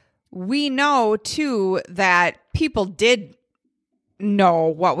 Well, we know too that people did know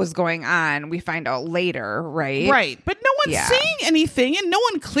what was going on. We find out later, right? Right. But no one's saying anything, and no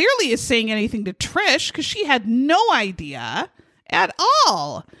one clearly is saying anything to Trish because she had no idea at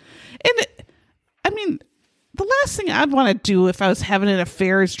all. And I mean, the last thing I'd want to do if I was having an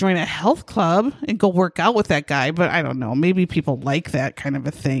affair is join a health club and go work out with that guy. But I don't know. Maybe people like that kind of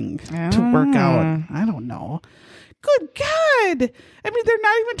a thing to work out. I don't know. Good God. I mean, they're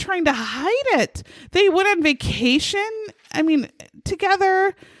not even trying to hide it. They went on vacation. I mean,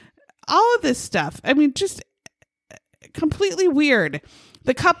 together, all of this stuff. I mean, just completely weird.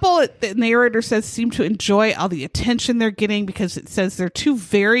 The couple, the narrator says, seem to enjoy all the attention they're getting because it says they're two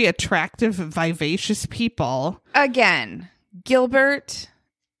very attractive, vivacious people. Again, Gilbert,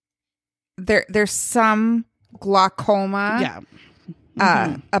 there's some glaucoma.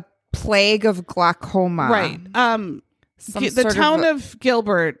 Yeah. A plague of glaucoma. Right. The town of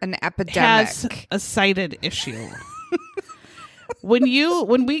Gilbert an epidemic has a sighted issue. When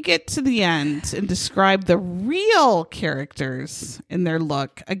we get to the end and describe the real characters in their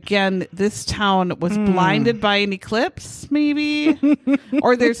look, again, this town was blinded by an eclipse, maybe,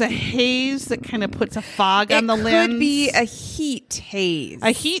 or there's a haze that kind of puts a fog on the lens. It could be a heat haze. A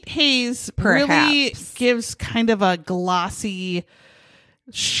heat haze perhaps really gives kind of a glossy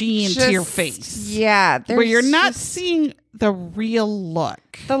sheen to your face. Yeah. Where you're not seeing the real look.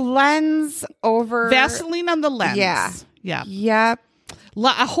 The lens over. Vaseline on the lens. Yeah. Yeah. Yep.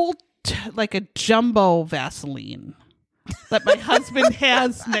 A whole, like a jumbo Vaseline that my husband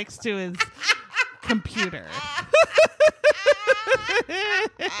has next to his computer.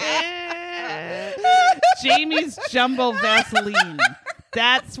 Jamie's jumbo Vaseline.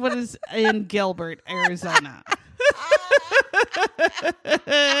 That's what is in Gilbert, Arizona.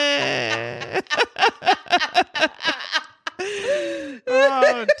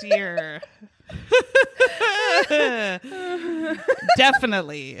 Oh dear.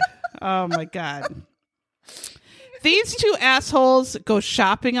 Definitely. Oh my God. These two assholes go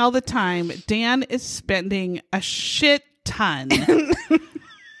shopping all the time. Dan is spending a shit ton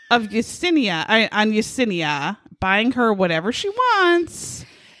of Yesenia, buying her whatever she wants.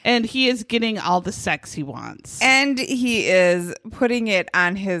 And he is getting all the sex he wants. And he is putting it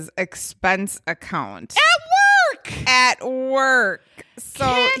on his expense account. At work.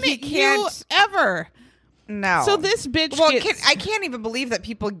 So he can't you ever. No. So this bitch I can't even believe that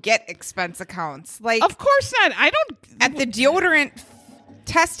people get expense accounts. Like, of course not. I don't. At the deodorant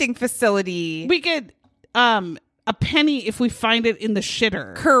testing facility. We get a penny if we find it in the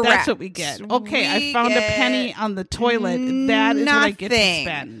shitter. Correct. That's what we get. Okay, I found a penny on the toilet. That is what I get to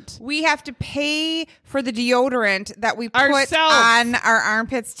spend. We have to pay for the deodorant that we put Ourselves. on our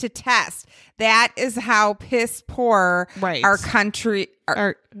armpits to test. That is how piss poor our country,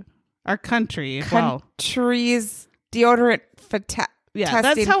 our country's deodorant testing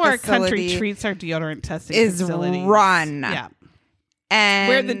that's how our country facility treats our deodorant testing is facilities. run. Yeah. And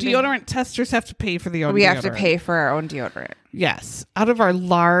where the deodorant testers have to pay for the own we deodorant. have to pay for our own deodorant. Yes. Out of our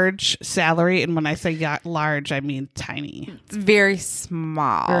large salary. And when I say large, I mean tiny. It's very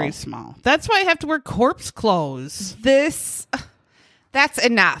small. Very small. That's why I have to wear corpse clothes. That's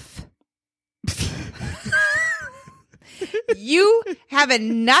enough. You have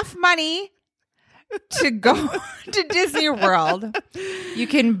enough money to go to Disney World. You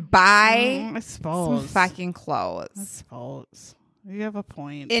can buy some fucking clothes. I suppose. You have a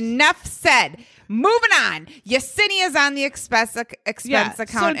point. Enough said. Moving on. Yesenia's on the expense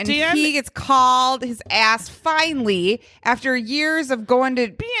account, and Dan, he gets called his ass finally after years of going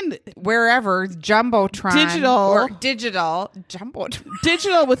to being wherever Jumbotron digital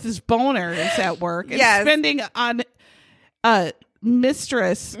with his boners at work and spending on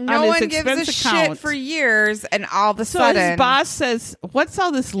mistress no on his one expense gives a account shit for years, and all of a so sudden his boss says, what's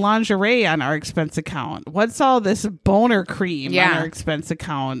all this lingerie on our expense account? What's all this boner cream on our expense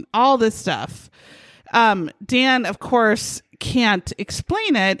account? All this stuff. Dan, of course, can't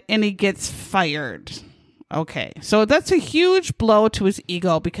explain it, and he gets fired. Okay, so that's a huge blow to his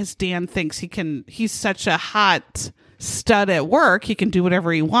ego because Dan thinks he's such a hot stud at work, he can do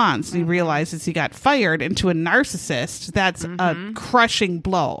whatever he wants. And he realizes he got fired into a narcissist. That's a crushing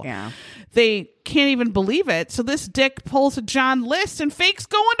blow. Yeah. They can't even believe it. So this dick pulls a John List and fakes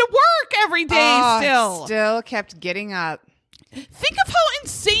going to work every day Still kept getting up. Think of how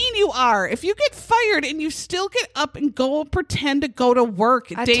insane you are. If you get fired and you still get up and go pretend to go to work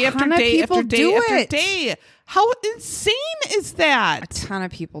day after day after day after day. How insane is that? A ton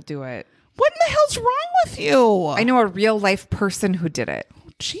of people do it. What in the hell's wrong with you? I know a real life person who did it.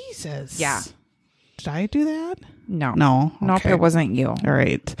 Jesus. Yeah. Did I do that? No. No. Nope, Okay. it wasn't you. All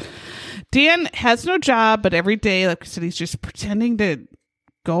right. Dan has no job, but every day, like I said, he's just pretending to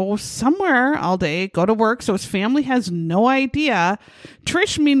go somewhere all day, go to work. So his family has no idea.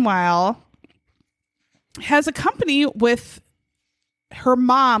 Trish, meanwhile, has a company with her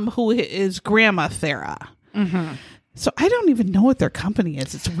mom, who is Grandma Thera. Mm-hmm. So I don't even know what their company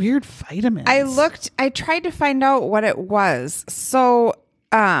is. It's weird vitamins. I tried to find out what it was. So,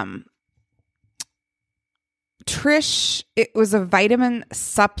 Trish, it was a vitamin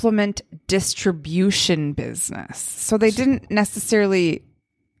supplement distribution business. So they didn't necessarily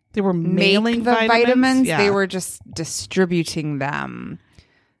they were mailing make the vitamins. Yeah. They were just distributing them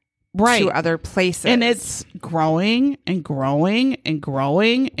right to other places. And it's growing and growing and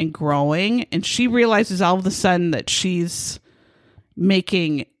growing and growing. And she realizes all of a sudden that she's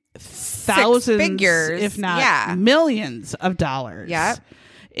making thousands, figures, if not millions of dollars. Yep.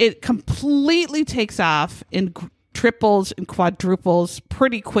 It completely takes off in triples and quadruples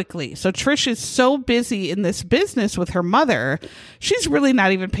pretty quickly. So Trish is so busy in this business with her mother, she's really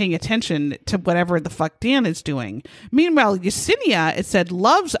not even paying attention to whatever the fuck Dan is doing. Meanwhile, Yesenia, it said,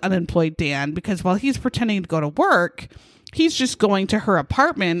 loves unemployed Dan because while he's pretending to go to work, he's just going to her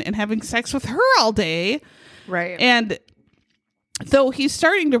apartment and having sex with her all day. Right. And though he's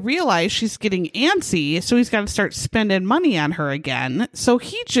starting to realize she's getting antsy, so he's got to start spending money on her again. So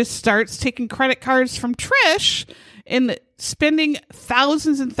he just starts taking credit cards from Trish and spending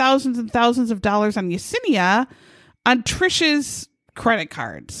thousands and thousands and thousands of dollars on Yesenia on Trish's credit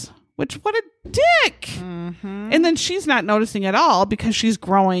cards. Which, what a dick. Mm-hmm. And then she's not noticing at all because she's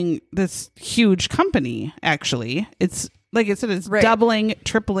growing this huge company, actually. It's, like I said, it's doubling,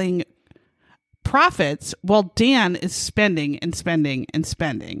 tripling profits while Dan is spending and spending and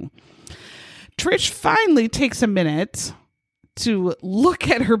spending. Trish finally takes a minute to look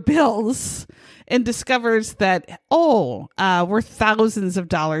at her bills and discovers that, we're thousands of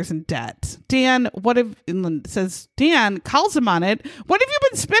dollars in debt. Dan, Dan calls him on it. What have you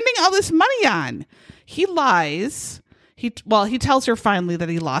been spending all this money on? He lies. He tells her finally that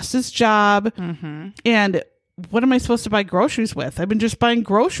he lost his job. Mm-hmm. And what am I supposed to buy groceries with? I've been just buying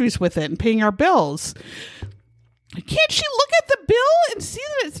groceries with it and paying our bills. Can't she look at the bill and see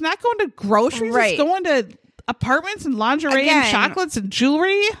that it's not going to groceries? Right. It's going to apartments and lingerie and chocolates and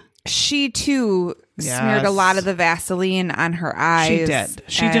jewelry. She too smeared a lot of the Vaseline on her eyes. She did.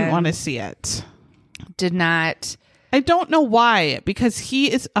 She didn't want to see it. Did not. I don't know why, because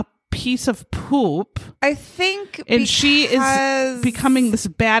he is a piece of poop. I think and she is becoming this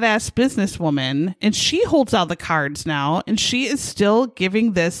badass businesswoman, and she holds all the cards now, and she is still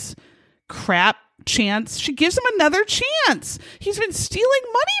giving this crap chance. She gives him another chance. He's been stealing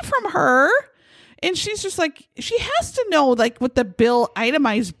money from her, and she's just like, she has to know like what the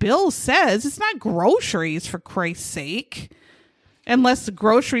itemized bill says. It's not groceries, for Christ's sake, unless the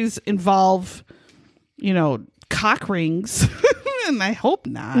groceries involve, cock rings. And I hope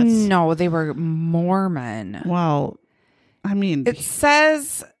not. No, they were Mormon. Well, I mean, it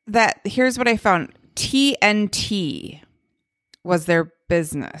says that, here's what I found. TNT was their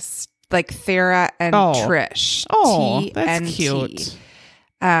business, like Thera and Trish. Oh, TNT. that's cute.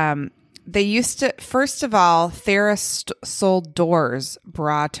 They used to, first of all, Thera sold doors,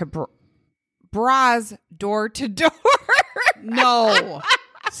 bras door to door. No.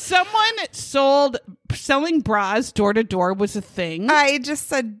 Someone selling bras door to door was a thing. I just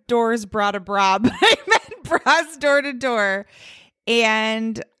said doors bra to bra, but I meant bras door to door.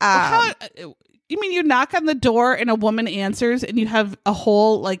 And you mean you knock on the door and a woman answers and you have a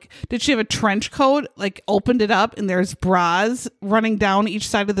whole, did she have a trench coat, opened it up and there's bras running down each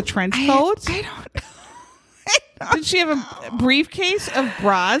side of the trench coat? I don't know. Did she have a briefcase of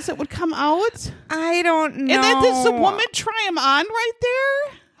bras that would come out? I don't know. And then does the woman try them on right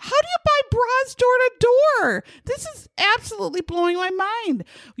there? How do you buy bras door to door? This is absolutely blowing my mind.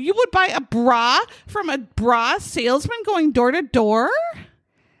 You would buy a bra from a bra salesman going door to door?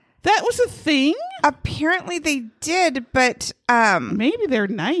 That was a thing? Apparently they did, but maybe they're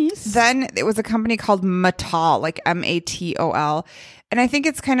nice. Then it was a company called Matol, like MATOL. And I think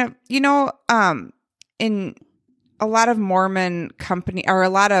it's kind of, in a lot of Mormon company or a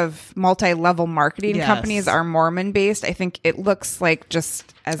lot of multi-level marketing Yes. companies are Mormon based. I think it looks like,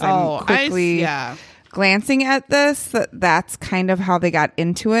 just as I'm quickly glancing at this, that's kind of how they got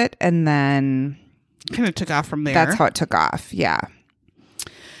into it, and then kind of took off from there. that's how it took off. Yeah.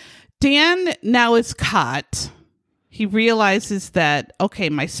 Dan now is caught. He realizes that, okay,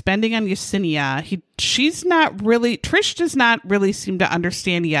 my spending on Yesenia, Trish does not really seem to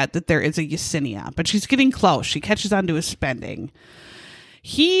understand yet that there is a Yesenia, but she's getting close. She catches on to his spending.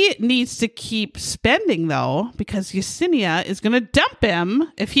 He needs to keep spending, though, because Yesenia is going to dump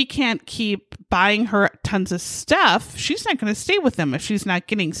him if he can't keep buying her tons of stuff. She's not going to stay with him if she's not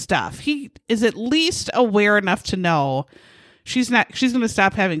getting stuff. He is at least aware enough to know she's going to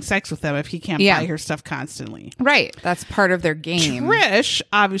stop having sex with him if he can't buy her stuff constantly. Right. That's part of their game. Trish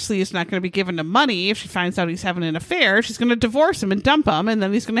obviously is not going to be giving him money if she finds out he's having an affair. She's going to divorce him and dump him, and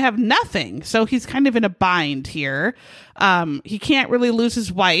then he's going to have nothing. So he's kind of in a bind here. He can't really lose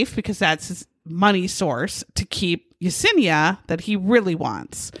his wife because that's his money source to keep Yesenia that he really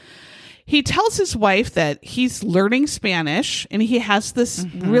wants. He tells his wife that he's learning Spanish and he has this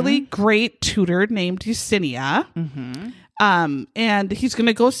really great tutor named Yesenia. And he's going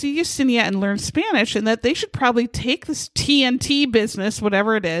to go see Yesenia and learn Spanish, and that they should probably take this TNT business,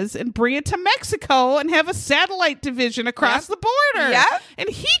 whatever it is, and bring it to Mexico and have a satellite division across the border. Yep. And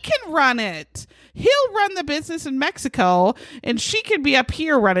he can run it. He'll run the business in Mexico, and she could be up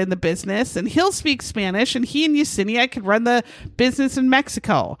here running the business, and he'll speak Spanish, and he and Yesenia could run the business in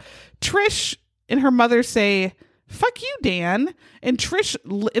Mexico. Trish and her mother say, "Fuck you, Dan." And Trish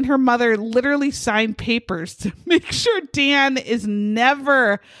and her mother literally signed papers to make sure Dan is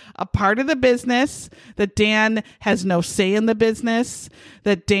never a part of the business, that Dan has no say in the business,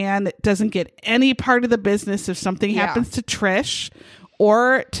 that Dan doesn't get any part of the business if something happens to Trish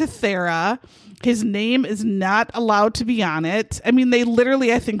or to Thera. His name is not allowed to be on it. I mean, they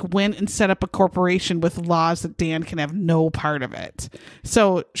literally, I think, went and set up a corporation with laws that Dan can have no part of it.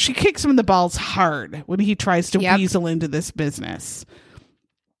 So she kicks him in the balls hard when he tries to weasel into this business.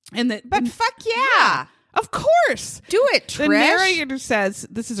 But fuck yeah. Of course. Do it, Trish. The narrator says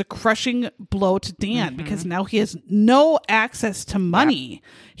this is a crushing blow to Dan because now he has no access to money. Yep.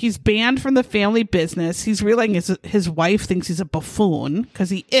 He's banned from the family business. He's realizing his wife thinks he's a buffoon, because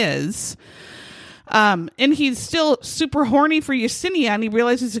he is. And he's still super horny for Yesenia, and he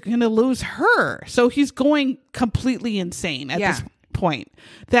realizes he's going to lose her. So he's going completely insane at this point.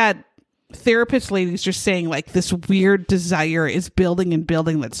 That therapist lady's just saying, like, this weird desire is building and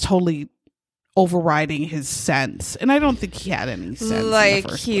building that's totally overriding his sense. And I don't think he had any sense. Like,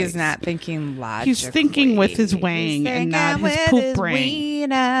 he's not thinking logically. He's thinking with his wang and not his poop brain.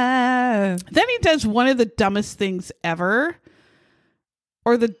 Then he does one of the dumbest things ever.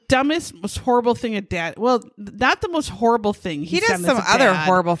 Or the dumbest, most horrible thing a dad. Well, not the most horrible thing. He does some other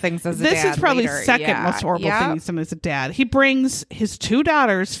horrible things as a dad. This is probably later. second most horrible thing he's done as a dad. He brings his two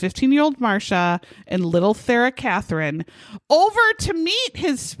daughters, 15-year-old Marcia and little Thera Catherine, over to meet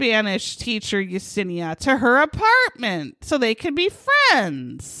his Spanish teacher Yesenia to her apartment so they could be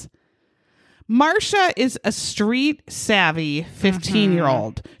friends. Marcia is a street savvy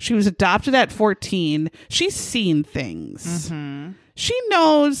 15-year-old. She was adopted at 14. She's seen things. She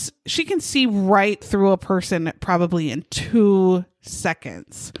knows she can see right through a person probably in 2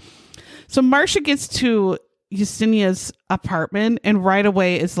 seconds. So Marcia gets to Yesenia's apartment and right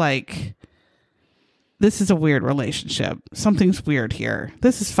away is like, this is a weird relationship. Something's weird here.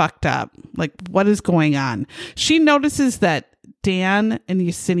 This is fucked up. Like, what is going on? She notices that Dan and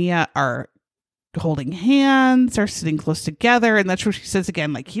Yesenia are holding hands, are sitting close together. And that's where she says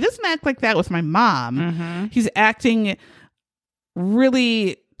again, like, he doesn't act like that with my mom. He's acting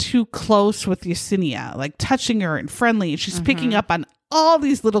really too close with Yesenia, like touching her and friendly. And she's picking up on all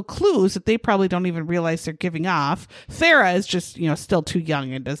these little clues that they probably don't even realize they're giving off. Thera is just, still too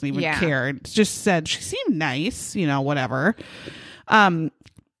young and doesn't even care. And just said she seemed nice, whatever.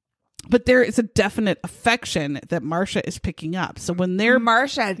 But there is a definite affection that Marcia is picking up. So when they're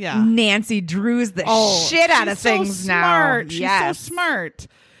Marcia, Nancy Drews the shit out of things now. She's so smart.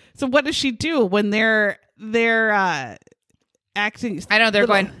 So what does she do when they're acting? I know they're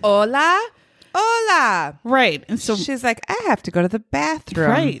going, hola, hola. Right. And so she's like, I have to go to the bathroom.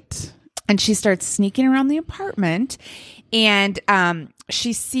 Right. And she starts sneaking around the apartment, and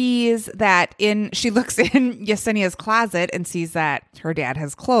she sees that she looks in Yesenia's closet and sees that her dad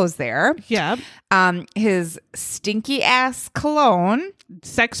has clothes there. Yeah. His stinky ass cologne.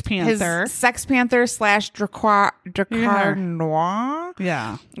 Sex Panther. His Sex Panther / Dracar Noir.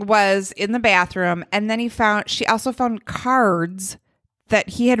 Yeah. Was in the bathroom. And then she also found cards that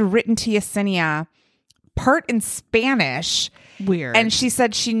he had written to Yesenia part in Spanish. Weird. And she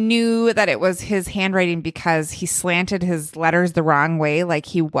said she knew that it was his handwriting because he slanted his letters the wrong way, like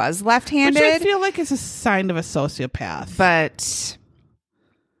he was left-handed. Which I feel like is a sign of a sociopath. But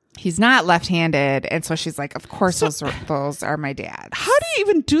he's not left-handed, and so she's like, of course those are my dad's. How do you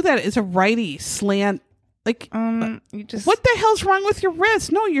even do that as a righty slant? Like, you just what the hell's wrong with your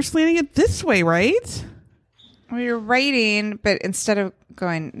wrist? No, you're slanting it this way, right? Well, you're writing, but instead of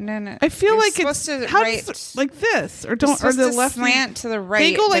going no, I feel you're like supposed it's to how write does like this or you're don't or supposed the to left slant to the right.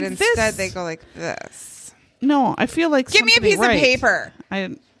 They go like but instead this. they go like this. No, I feel like Give me a something piece right. of paper.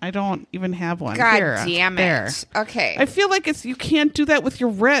 I don't even have one. God Here, damn it. there. Okay. I feel like it's you can't do that with your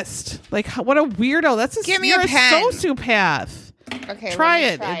wrist. Like what a weirdo. That's a Give me you're a pen. sociopath. Okay. Try let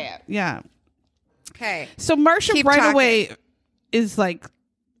me it. Try it. Yeah. Okay. So Marcia Keep right talking. away is like,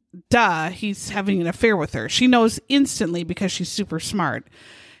 duh, he's having an affair with her. She knows instantly because she's super smart.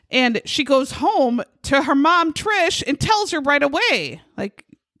 And she goes home to her mom, Trish, and tells her right away, like,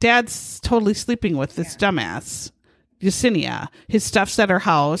 Dad's totally sleeping with this dumbass, Yesenia. His stuff's at her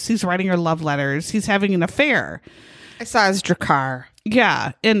house. He's writing her love letters. He's having an affair. I saw his Drakkar.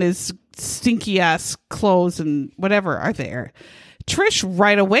 Yeah, and his stinky ass clothes and whatever are there. Trish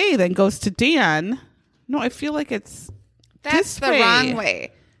right away then goes to Dan. No, I feel like it's That's this the way. wrong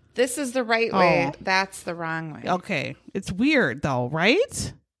way. This is the right way. Oh. That's the wrong way. Okay. It's weird though,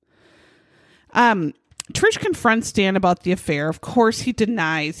 right? Trish confronts Dan about the affair. Of course he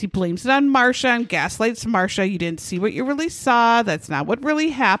denies. He blames it on Marcia and gaslights Marcia. You didn't see what you really saw. That's not what really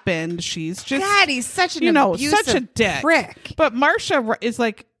happened. She's just God, he's such an such a abusive dick. prick. But Marcia is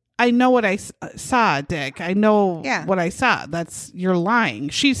like, I know what I saw, Dick. I know Yeah. what I saw. You're lying.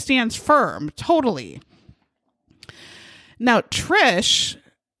 She stands firm. Totally. Now, Trish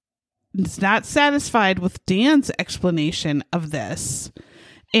is not satisfied with Dan's explanation of this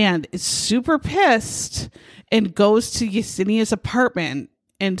and is super pissed and goes to Yesenia's apartment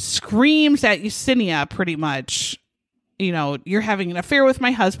and screams at Yesenia pretty much, you know, you're having an affair with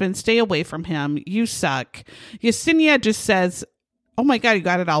my husband. Stay away from him. You suck. Yesenia just says, oh my God, you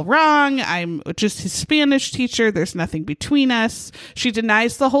got it all wrong. I'm just his Spanish teacher. There's nothing between us. She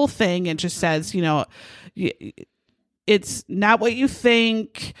denies the whole thing and just says, you know, it's not what you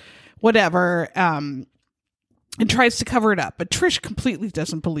think, whatever, and tries to cover it up. But Trish completely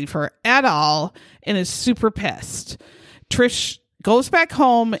doesn't believe her at all and is super pissed. Trish goes back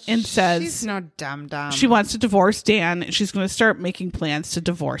home and says She's no dum-dum. she wants to divorce Dan and she's going to start making plans to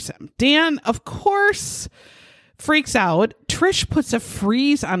divorce him. Dan, of course, freaks out. Trish puts a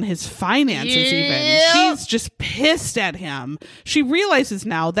freeze on his finances even. She's just pissed at him. She realizes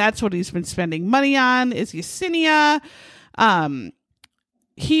now that's what he's been spending money on is Yesenia.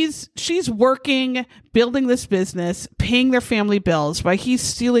 She's working, building this business, paying their family bills while he's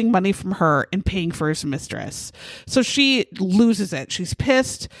stealing money from her and paying for his mistress. So she loses it. She's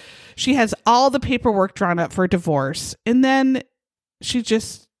pissed. She has all the paperwork drawn up for a divorce. And then she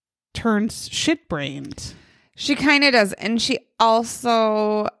just turns shit-brained. She kind of does. And she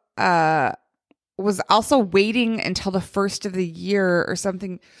also was also waiting until the first of the year or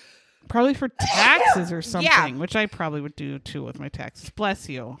something. Probably for taxes or something, Yeah. which I probably would do too with my taxes. Bless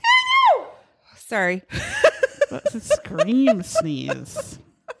you. Sorry. That's a scream sneeze.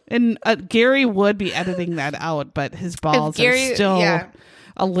 And Gary would be editing that out, but his balls are still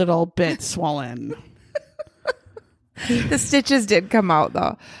a little bit swollen. The stitches did come out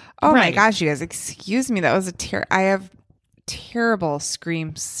though. Oh my Right. gosh, you guys, excuse me. That was I have terrible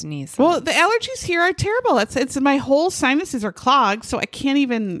scream sneeze. Well, the allergies here are terrible. It's my whole sinuses are clogged, so I can't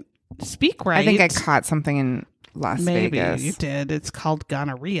even speak right. I think I caught something in Las Maybe Vegas. you did. It's called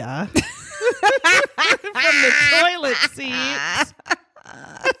gonorrhea. From the toilet seat.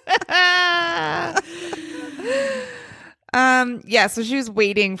 Yeah, so she was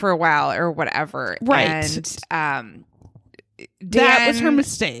waiting for a while or whatever. Right. And That was her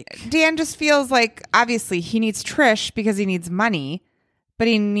mistake. Dan just feels like obviously he needs Trish because he needs money, but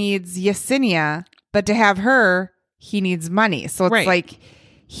he needs Yesenia, but to have her, he needs money. So it's Right. like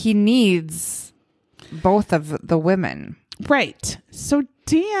he needs both of the women. Right. So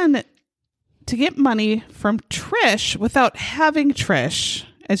Dan, to get money from Trish without having Trish,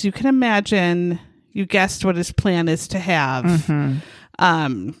 as you can imagine, you guessed what his plan is to have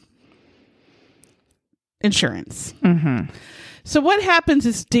insurance. So what happens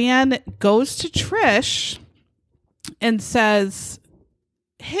is Dan goes to Trish and says,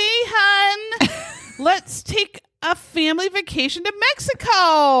 hey, hun, let's take a family vacation to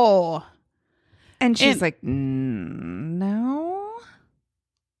Mexico. And she's like, no,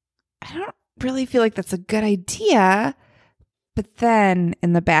 I don't really feel like that's a good idea. But then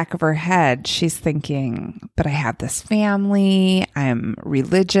in the back of her head, she's thinking, but I have this family. I'm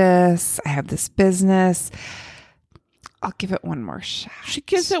religious. I have this business. I'll give it one more shot. She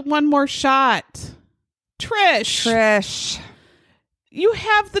gives it one more shot. Trish. You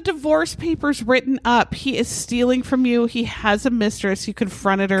have the divorce papers written up. He is stealing from you. He has a mistress. You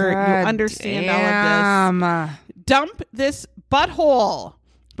confronted her. God you understand all of this. Dump this butthole.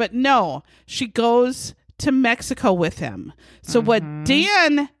 But no, she goes to Mexico with him. So what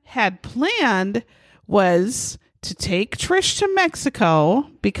Dan had planned was to take Trish to Mexico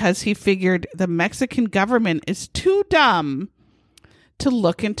because he figured the Mexican government is too dumb to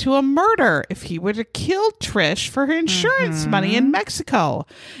look into a murder if he would have killed Trish for her insurance money in Mexico.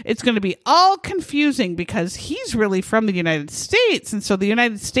 It's going to be all confusing because he's really from the United States. And so the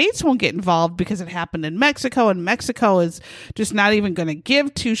United States won't get involved because it happened in Mexico, and Mexico is just not even going to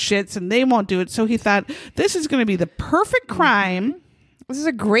give two shits and they won't do it. So he thought this is going to be the perfect crime. This is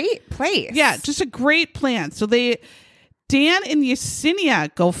a great place. Yeah, just a great plan. So Dan and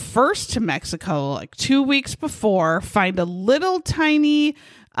Yesenia go first to Mexico like 2 weeks before, find a little tiny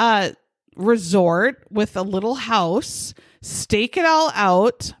resort with a little house, stake it all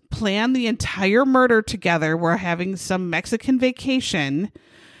out, plan the entire murder together. We're having some Mexican vacation.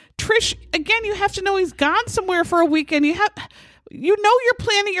 Trish, again, you have to know he's gone somewhere for a weekend. You know you're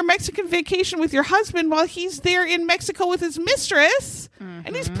planning your Mexican vacation with your husband while he's there in Mexico with his mistress,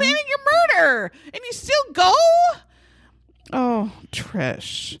 and he's planning your murder, and you still go? Oh,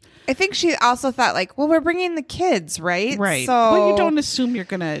 Trish. I think she also thought like, well, we're bringing the kids, right? Right. So Well, you don't assume you're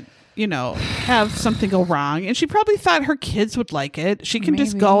going to, have something go wrong. And she probably thought her kids would like it. She can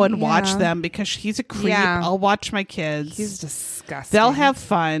just go and watch them because he's a creep. Yeah. I'll watch my kids. He's disgusting. They'll have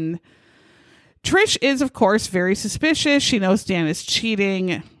fun. Trish is, of course, very suspicious. She knows Dan is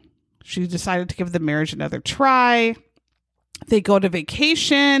cheating. She decided to give the marriage another try. They go to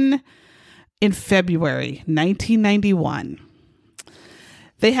vacation in February 1991.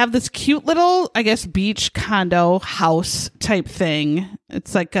 They have this cute little, I guess, beach condo house type thing.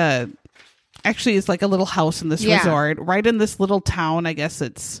 It's like it's like a little house in this resort, right in this little town. I guess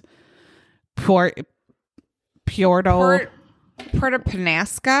it's Puerto Penasco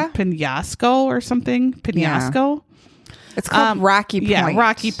or something. Penasco. Yeah. It's called Rocky Point. Yeah,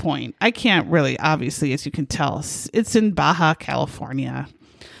 Rocky Point. I can't really, obviously, as you can tell, it's in Baja California.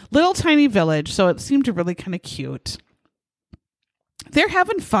 Little tiny village, so it seemed really kind of cute. They're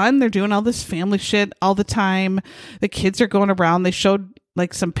having fun. They're doing all this family shit all the time. The kids are going around. They showed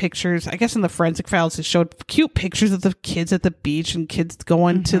like some pictures. I guess in the forensic files, they showed cute pictures of the kids at the beach and kids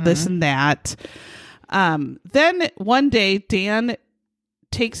going to this and that. Then one day, Dan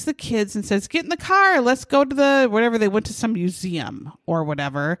takes the kids and says, get in the car. Let's go to whatever. They went to some museum or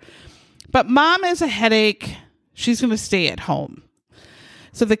whatever. But mom has a headache. She's going to stay at home.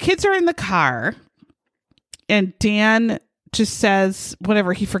 So the kids are in the car and Dan just says,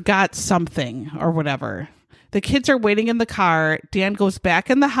 whatever, he forgot something or whatever. The kids are waiting in the car. Dan goes back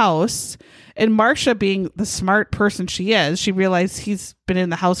in the house, and Marcia, being the smart person she is, she realized he's been in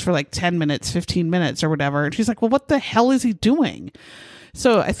the house for like 10 minutes, 15 minutes or whatever. And she's like, well, what the hell is he doing?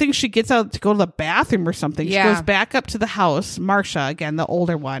 So I think she gets out to go to the bathroom or something. She goes back up to the house. Marcia, again, the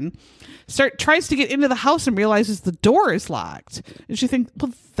older one, tries to get into the house and realizes the door is locked. And she thinks,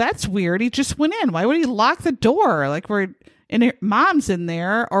 well, that's weird. He just went in. Why would he lock the door? Like mom's in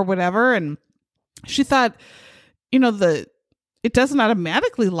there or whatever. And she thought, it doesn't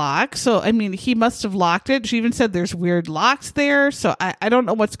automatically lock. So, I mean, he must have locked it. She even said there's weird locks there. So I don't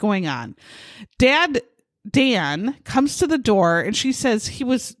know what's going on. Dan comes to the door and she says he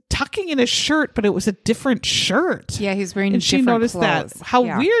was tucking in his shirt, but it was a different shirt. Yeah, he's wearing and different she noticed clothes. That.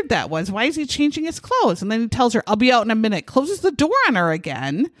 How weird that was. Why is he changing his clothes? And then he tells her, I'll be out in a minute. Closes the door on her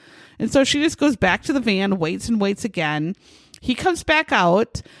again. And so she just goes back to the van, waits and waits again. He comes back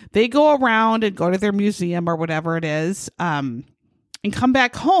out. They go around and go to their museum or whatever it is, and come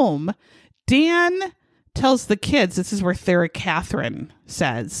back home. Dan tells the kids, this is where Thera Catherine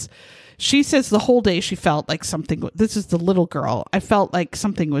says, she says the whole day she felt like something, this is the little girl, I felt like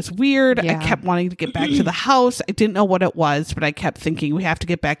something was weird. Yeah. I kept wanting to get back to the house. I didn't know what it was, but I kept thinking, we have to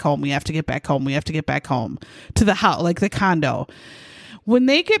get back home. We have to get back home. We have to get back home to the house, like the condo. When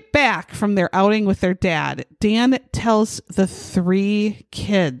they get back from their outing with their dad, Dan tells the 3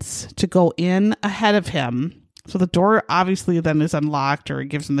 kids to go in ahead of him. So the door obviously then is unlocked, or he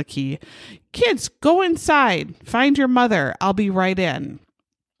gives them the key. Kids, go inside. Find your mother. I'll be right in.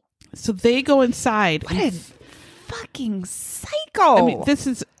 So they go inside. What a fucking psycho. I mean, this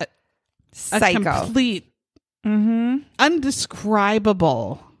is a complete,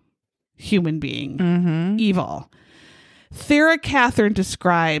 undescribable human being. Evil. Thera Catherine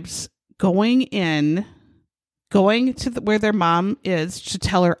describes going to where their mom is to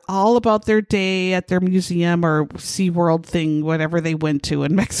tell her all about their day at their museum or SeaWorld thing, whatever they went to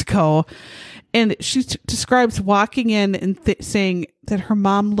in Mexico. And she describes walking in and saying that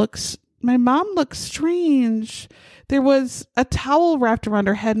my mom looks strange. There was a towel wrapped around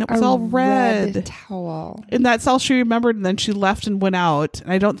her head and it was all red towel. And that's all she remembered. And then she left and went out.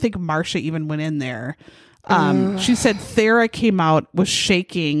 And I don't think Marcia even went in there. She said Thera came out, was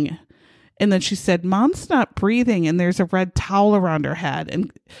shaking. And then she said, Mom's not breathing. And there's a red towel around her head.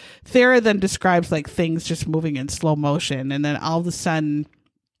 And Thera then describes like things just moving in slow motion. And then all of a sudden,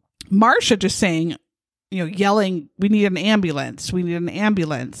 Marcia just saying, yelling, we need an ambulance. We need an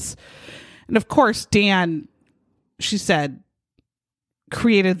ambulance. And of course, Dan, she said,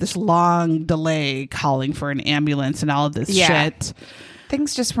 created this long delay calling for an ambulance and all of this shit.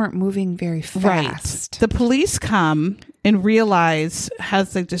 Things just weren't moving very fast. Right. The police come and realize,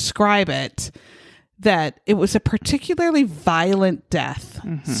 as they describe it, that it was a particularly violent death.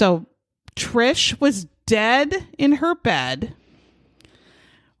 Mm-hmm. So Trish was dead in her bed.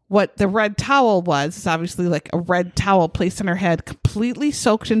 What the red towel was is obviously like a red towel placed on her head, completely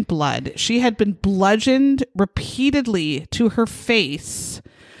soaked in blood. She had been bludgeoned repeatedly to her face.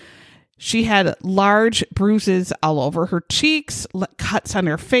 She had large bruises all over her cheeks, cuts on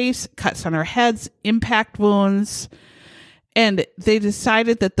her face, cuts on her heads, impact wounds. And they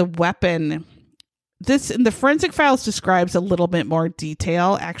decided that the weapon, this in the forensic files describes a little bit more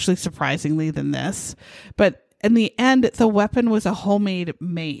detail, actually surprisingly than this. But in the end, the weapon was a homemade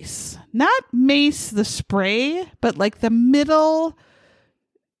mace. Not mace the spray, but like the Middle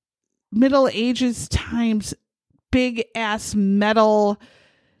Ages times big ass metal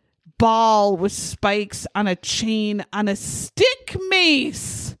ball with spikes on a chain on a stick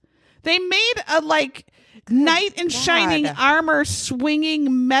mace. They made a knight in shining armor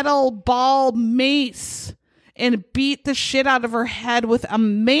swinging metal ball mace and beat the shit out of her head with a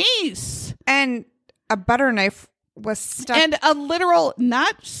mace. And a butter knife was stuck. And a literal,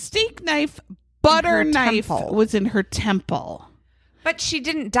 not steak knife, butter knife was in her temple. But she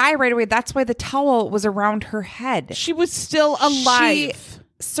didn't die right away. That's why the towel was around her head. She was still alive. She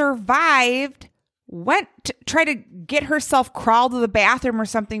survived, went to try to get herself, crawl to the bathroom or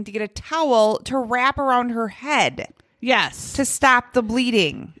something to get a towel to wrap around her head. Yes. To stop the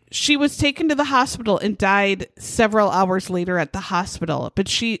bleeding. She was taken to the hospital and died several hours later at the hospital. But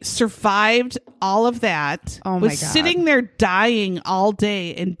she survived all of that. Oh my God. Was sitting there dying all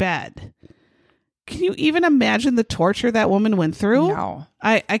day in bed. Can you even imagine the torture that woman went through? No.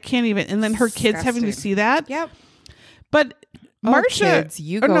 I can't even. And then her kids having to see that. Yep. But Marcia, kids,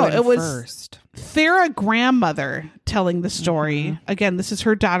 you go in first. Thera grandmother telling the story. Mm-hmm. Again, this is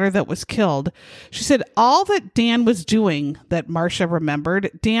her daughter that was killed. She said all that Dan was doing that Marcia remembered,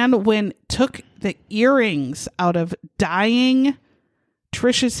 Dan took the earrings out of dying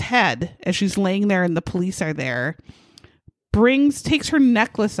Trish's head as she's laying there and the police are there, takes her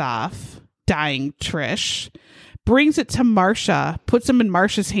necklace off, dying Trish, brings it to Marcia, puts them in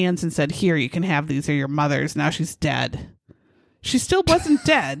Marcia's hands and said, here, you can have these, are your mother's. Now she's dead. She still wasn't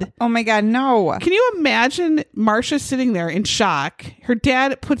dead. Oh my God, no. Can you imagine Marcia sitting there in shock? Her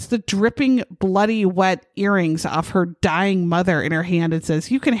dad puts the dripping, bloody, wet earrings off her dying mother in her hand and says,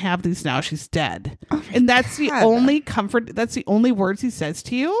 you can have these now. She's dead. Oh and that's God. The only comfort. That's the only words he says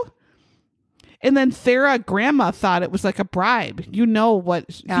to you. And then Thera grandma thought it was like a bribe. You know what?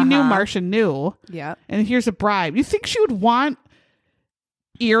 He knew Marcia knew. Yeah. And here's a bribe. You think she would want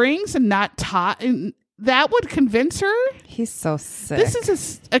earrings and not and that would convince her? He's so sick. This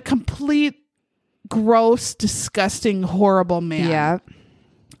is a complete, gross, disgusting, horrible man. Yeah.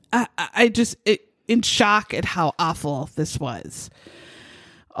 I just in shock at how awful this was.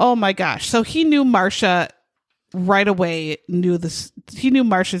 Oh my gosh. So he knew Marcia right away, he knew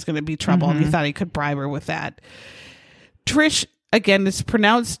Marcia's going to be trouble, and he thought he could bribe her with that. Trish, again, is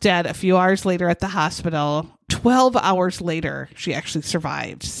pronounced dead a few hours later at the hospital. 12 hours later, she actually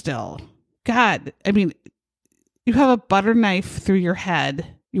survived still. God, I mean, you have a butter knife through your head.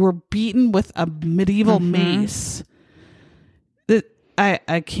 You were beaten with a medieval mace.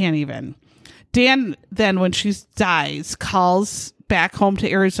 I can't even. Dan then, when she dies, calls back home to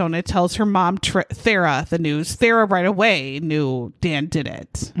Arizona, tells her mom, Thera, the news. Thera right away knew Dan did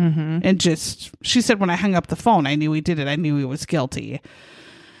it. Mm-hmm. And she said, when I hung up the phone, I knew he did it. I knew he was guilty.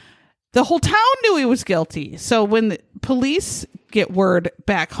 The whole town knew he was guilty. So when the police get word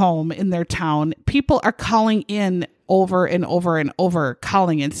back home in their town, people are calling in over and over and over,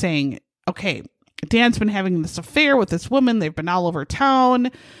 calling and saying, okay, Dan's been having this affair with this woman. They've been all over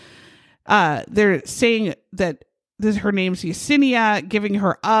town. They're saying that her name's Yesenia, giving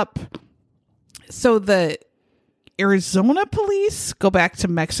her up. So the Arizona police go back to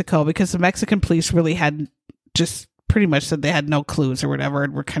Mexico because the Mexican police really had just pretty much said they had no clues or whatever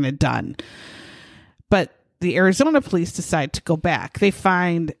and were kind of done. But the Arizona police decide to go back. They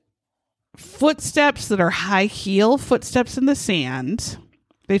find footsteps that are high heel footsteps in the sand.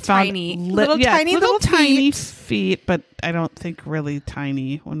 They found Tiny. little Little tiny feet. feet, but I don't think really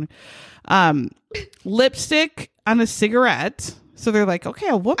tiny. When lipstick on a cigarette. So they're like, okay,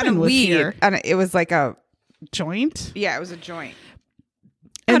 a woman On a was weed. here. It was like a Joint? it was a joint.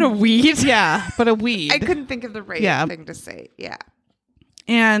 And a weed. Yeah, but a weed. I couldn't think of the right Yeah. thing to say. Yeah.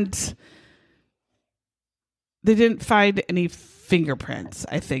 And they didn't find any fingerprints,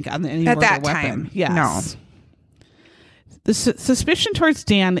 I think, on any At murder that weapon. time, Yes. no. The suspicion towards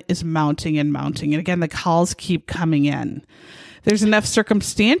Dan is mounting and mounting. And again, the calls keep coming in. There's enough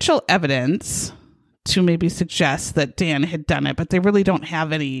circumstantial evidence to maybe suggest that Dan had done it, but they really don't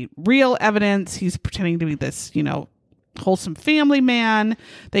have any real evidence. He's pretending to be this, wholesome family man.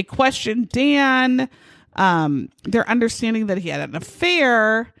 They question Dan. They're understanding that he had an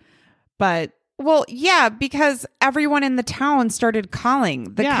affair, but Well, yeah, because everyone in the town started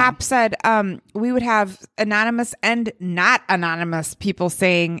calling. The Yeah. cop said we would have anonymous and not anonymous people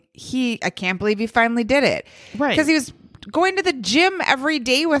saying, I can't believe he finally did it. Right. Because he was going to the gym every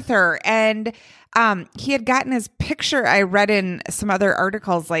day with her. And he had gotten his picture. I read in some other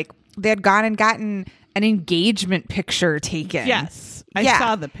articles, like they had gone and gotten an engagement picture taken. yes, I Yeah.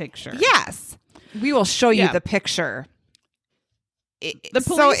 saw the picture. Yes. We will show you Yeah. the picture. The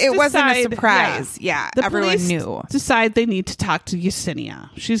So police it wasn't a decide- surprise. Yeah, The everyone police knew. decide they need to talk to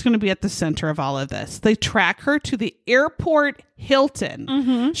Yesenia. She's going to be at the center of all of this. They track her to the airport Hilton.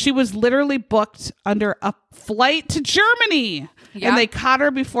 Mm-hmm. She was literally booked under a flight to Germany. Yeah. And they caught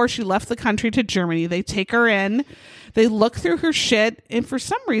her before she left the country to Germany. They take her in. They look through her shit. And for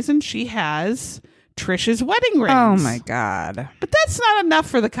some reason, she has Trisha's wedding rings. Oh my God. But that's not enough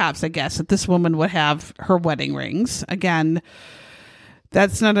for the cops, I guess, that this woman would have her wedding rings. Again,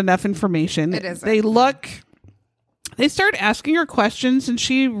 that's not enough information. It isn't. They start asking her questions, and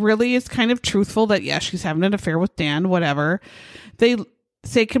she really is kind of truthful that, yes, she's having an affair with Dan, whatever. They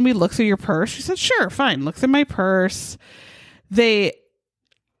say, can we look through your purse? She said, sure, fine. Look through my purse. They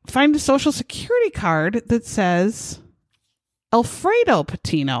find a social security card that says Alfredo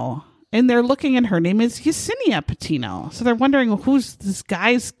Patino. And they're looking, and her name is Yesenia Patino. So they're wondering, who's this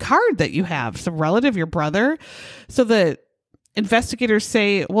guy's card that you have? Some relative, your brother? So the investigators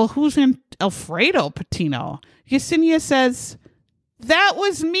say, well, who's in Alfredo Patino? Yesenia says, that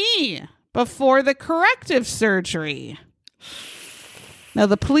was me before the corrective surgery. Now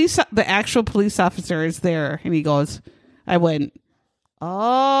the actual police officer is there, and he goes, I went,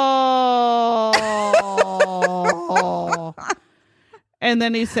 oh. And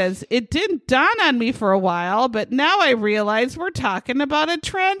then he says, it didn't dawn on me for a while, but now I realize we're talking about a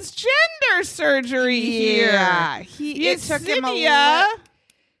transgender surgery here. It took him Yesenia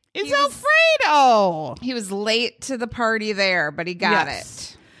is he was- Alfredo. He was late to the party there, but he got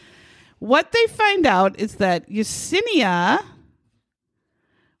Yes. it. What they find out is that Yesenia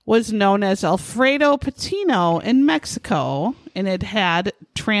was known as Alfredo Patino in Mexico, and it had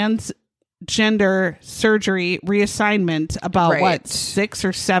transgender surgery reassignment about Right. 6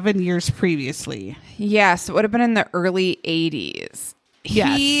 or 7 years previously. Yes, it would have been in the early 80s.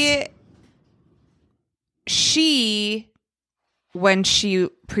 Yes. She, when she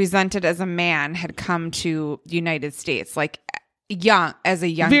presented as a man, had come to the United States, like as a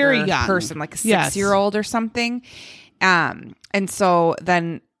younger Very young. person, like a Yes. 6-year-old or something. And so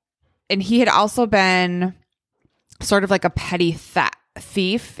then, and he had also been sort of like a petty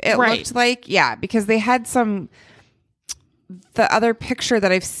thief, it Right. looked like. Yeah, because they had the other picture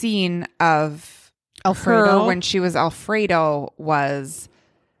that I've seen of Alfredo? her when she was Alfredo was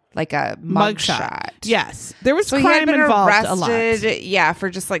like a mugshot. Yes. There was So he had crime been involved a lot. arrested, yeah, for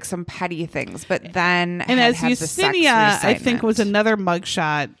just like some petty things, but then And had as had the sex Yesenia, I think, reassignment. was another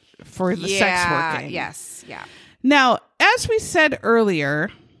mugshot for the sex working. Yes, yeah. Now, as we said earlier,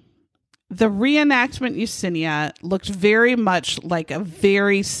 the reenactment Yesenia looked very much like a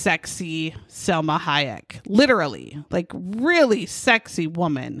very sexy Selma Hayek. Literally, like really sexy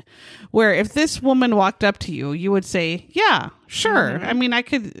woman. Where if this woman walked up to you, you would say, yeah, sure. Mm-hmm. I mean,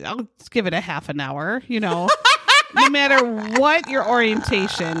 I'll give it a half an hour, No matter what your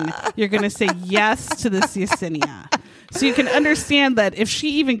orientation, you're going to say yes to this Yesenia. So you can understand that if she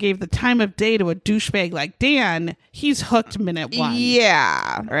even gave the time of day to a douchebag like Dan, he's hooked minute one.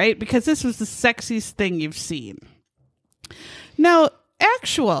 Yeah. Right? Because this was the sexiest thing you've seen. Now,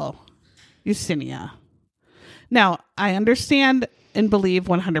 actual Yesenia. Now, I understand and believe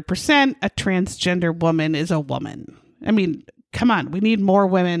 100% a transgender woman is a woman. I mean, come on. We need more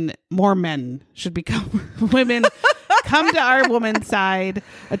women. More men should become women. Come to our woman's side.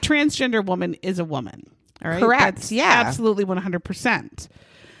 A transgender woman is a woman. All right. Correct. That's Yeah. absolutely 100%.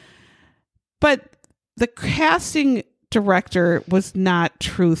 But the casting director was not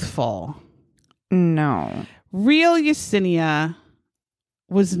truthful. No. Real Yesenia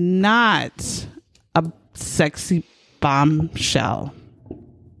was not a sexy bombshell.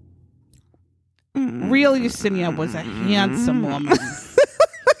 Real Yesenia was a handsome woman.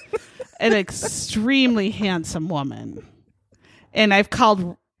 An extremely handsome woman. And I've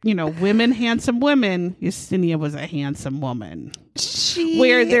called, women handsome women. Yesenia was a handsome woman.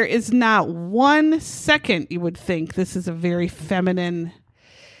 Where there is not 1 second you would think this is a very feminine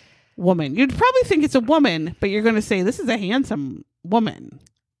woman. You'd probably think it's a woman, but you're going to say this is a handsome woman.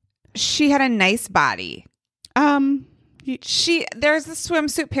 She had a nice body. There's the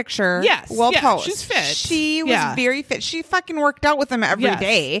swimsuit picture. Yes. We'll yeah, post. she's fit. She was very fit. She fucking worked out with him every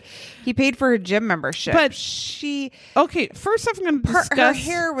day. He paid for her gym membership. But okay, first off, I'm going to discuss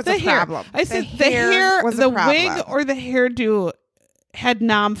her hair was a problem. I said the hair, was the a problem. wig or the hairdo had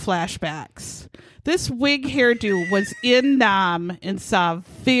Nam flashbacks. This wig hairdo was in Nam and saw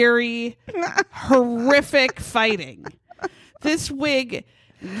very horrific fighting. This wig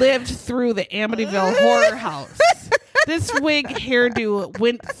lived through the Amityville horror house. This wig hairdo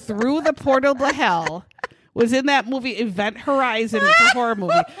went through the portal to hell. Was in that movie Event Horizon. It's a horror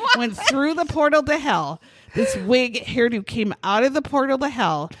movie. Went through the portal to hell. This wig hairdo came out of the portal to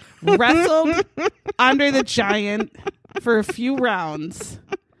hell, wrestled under the giant for a few rounds.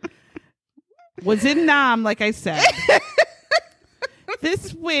 Was in Nam, like I said.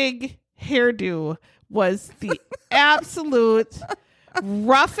 This wig hairdo was the absolute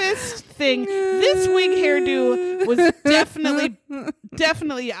roughest thing. This wig hairdo was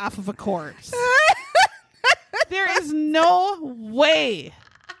definitely off of a corpse. There is no way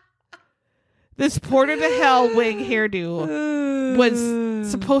this Porter to Hell wig hairdo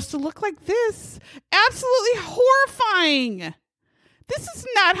was supposed to look like this. Absolutely horrifying. This is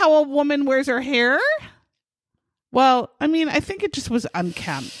not how a woman wears her hair. Well, I mean, I think it just was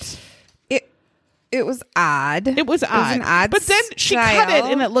unkempt. It was odd. It was odd. An odd but then she style. cut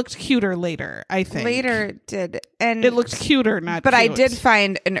it and it looked cuter later, I think. Later it did. And it looked cuter, not But cute. I did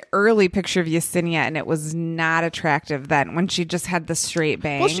find an early picture of Yesenia and it was not attractive then when she just had the straight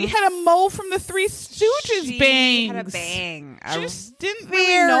bangs. Well, she had a mole from the Three Stooges She bangs. had a bang. She just didn't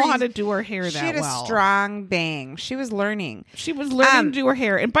really know how to do her hair that She had a well. strong bang. She was learning. She was learning to do her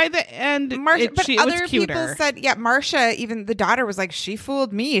hair. And by the end, But it other was cuter. people said, Marcia, even the daughter was like, she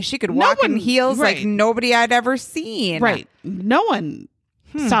fooled me. She could walk in heels right. like nobody I'd ever seen. Right. No one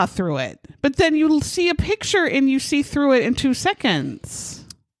saw through it. But then you see a picture and you see through it in 2 seconds.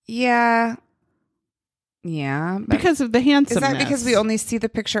 Yeah. Yeah. But Because of the handsomeness. is that because we only see the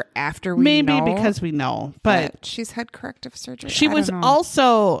picture after we Maybe know? because we know. But she's had corrective surgery. she was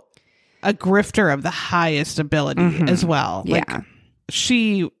also a grifter of the highest ability as well. Yeah. Like,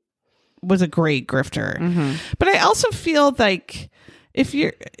 she was a great grifter. But I also feel like if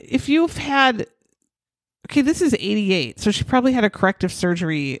you've had, okay, this is 88, so she probably had a corrective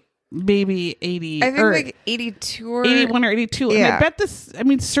surgery maybe 80 I think or like 82 or 81 or 82. Yeah. And I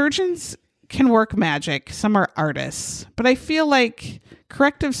bet surgeons can work magic. Some are artists. But I feel like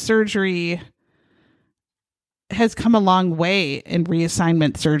corrective surgery has come a long way in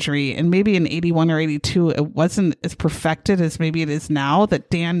reassignment surgery. And maybe in 81 or 82, it wasn't as perfected as maybe it is now, that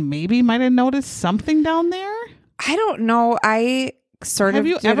Dan maybe might have noticed something down there. I don't know. I sort Have of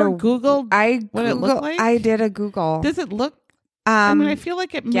you ever Googled what it looked like? I did a Google. Does it look? I mean, I feel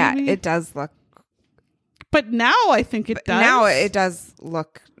like it maybe. Yeah, it does look. But now I think it does. Now it does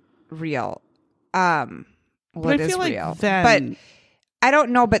look real. Well, but it I is feel like real. then, But I don't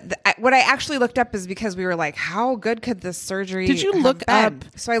know. But what I actually looked up is because we were like, how good could this surgery did you have look been? up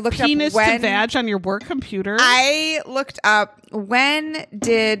So I looked penis up when, to vag on your work computer? I looked up when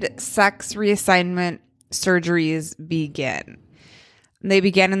did sex reassignment surgeries begin? They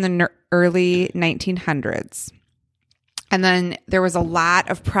began in the early 1900s. And then there was a lot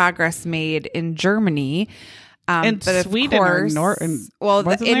of progress made in Germany. And but Sweden or in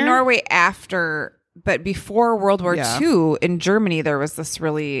there? Norway after, but before World War Yeah. II, in Germany, there was this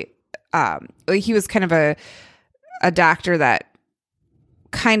really, he was kind of a doctor that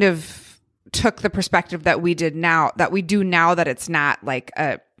kind of took the perspective that we do now, that it's not like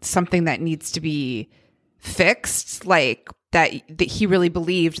something that needs to be fixed, like that he really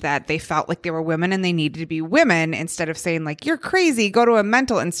believed that they felt like they were women and they needed to be women instead of saying like, you're crazy, go to a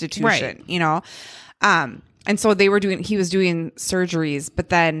mental institution, Right. you know? And so he was doing surgeries, but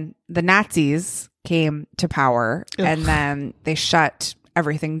then the Nazis came to power and then they shut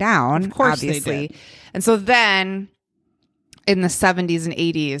everything down, Of course obviously. they did. And so then in the 70s and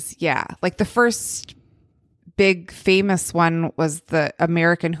 80s, like the first big famous one was the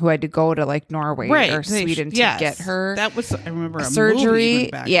American who had to go to like Norway or Sweden to get her That was, I remember, a surgery. movie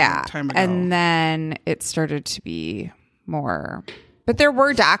even back a long time ago. And then it started to be more, but there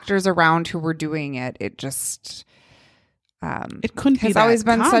were doctors around who were doing it. It just it couldn't be has that always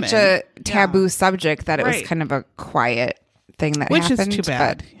been common. such a taboo subject that it was Right. kind of a quiet thing that Which happened. is too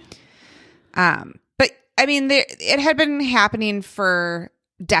bad. But I mean, it had been happening for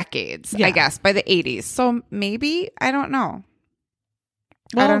decades, Yeah. I guess, by the 80s. So maybe, I don't know.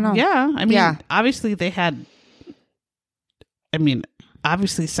 Well, I don't know. Yeah. I mean, Yeah. obviously they had,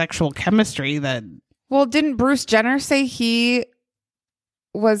 obviously sexual chemistry that, Well, didn't Bruce Jenner say he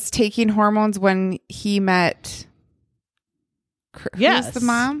was taking hormones when he met Yes. who's the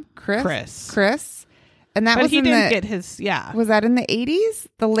mom? Chris. And that but was he in didn't the, get his, was that in the 80s?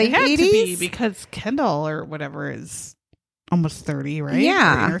 The late it had 80s? to be because Kendall or whatever is almost 30, right?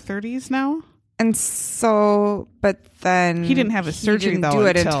 Yeah. Or in her 30s now. And so, but then He didn't have his surgery, didn't though, do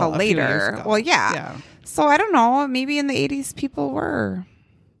it until until a few years later. ago. Well, yeah. Yeah. So I don't know. Maybe in the 80s people were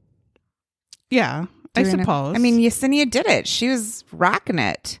Yeah. I doing it. suppose. I mean, Yesenia did it. She was rocking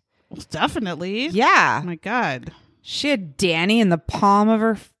it. Well, definitely. Yeah. Oh my God. She had Danny in the palm of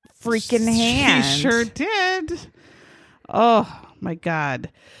her freaking hand. She sure did. Oh my God.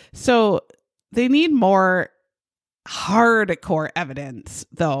 So they need more hardcore evidence,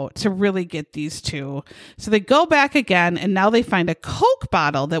 though, to really get these two. So they go back again, and now they find a Coke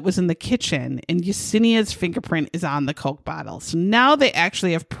bottle that was in the kitchen, and Yesenia's fingerprint is on the Coke bottle. So now they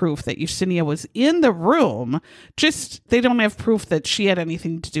actually have proof that Yesenia was in the room. Just they don't have proof that she had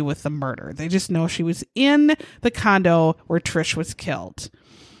anything to do with the murder. They just know she was in the condo where Trish was killed.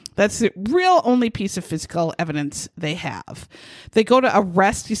 That's the real only piece of physical evidence they have. They go to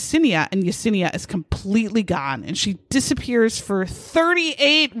arrest Yesenia, and Yesenia is completely gone, and she disappears for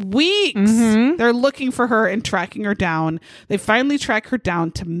 38 weeks. They're looking for her and tracking her down. They finally track her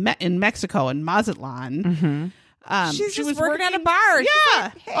down to in Mexico, in Mazatlan. She's she just was working at a bar. She's Yeah.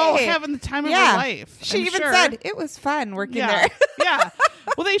 like, hey. Oh, having the time of her life. She I'm even sure. said it was fun working Yeah. there. Yeah.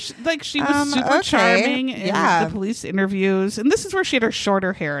 Well, she was super okay. charming in Yeah. the police interviews. And this is where she had her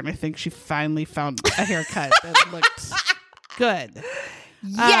shorter hair. And I think she finally found a haircut that looked good.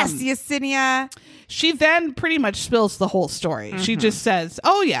 Yes, Yesenia. She then pretty much spills the whole story. She just says,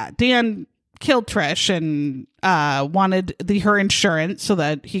 oh, yeah, Dan killed Trish and wanted her insurance so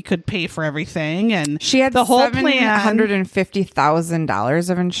that he could pay for everything. And She had the whole plan. $750,000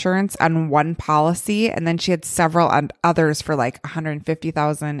 of insurance on one policy, and then she had several on others for like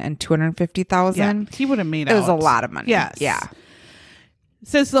 $150,000 and $250,000. Yeah, he would have made It was a out. lot of money. Yes. Yeah.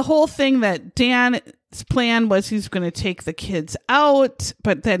 Says the whole thing that Dan's plan was he's going to take the kids out,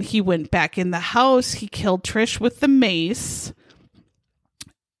 but then he went back in the house. He killed Trish with the mace.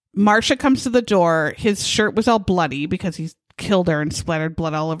 Marcia comes to the door. His shirt was all bloody because he killed her and splattered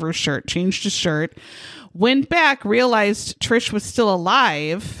blood all over his shirt. Changed his shirt. Went back, realized Trish was still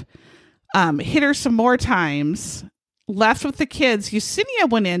alive. Hit her some more times. Left with the kids. Yesenia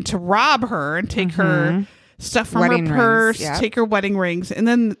went in to rob her and take her stuff from Wedding her purse, rings, yeah. take her wedding rings. And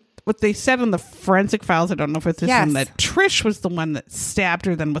then what they said on the forensic files, I don't know if it's this one, that Trish was the one that stabbed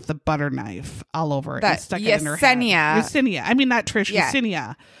her then with the butter knife all over it and That stuck it in her head. Yesenia. I mean, not Trish, Yeah.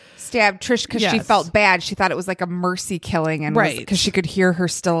 Yesenia. Stabbed Trish because she Yes. felt bad. She thought it was like a mercy killing, and Right. because she could hear her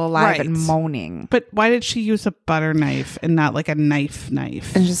still alive and Right. moaning. But why did she use a butter knife and not like a knife?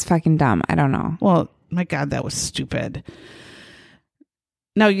 It's just fucking dumb. I don't know. Well, my God, that was stupid.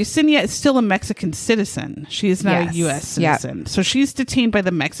 Now, Yesenia is still a Mexican citizen. She is not Yes. a U.S. Yep. citizen. So she's detained by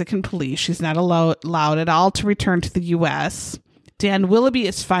the Mexican police. She's not allowed at all to return to the U.S. Dan Willoughby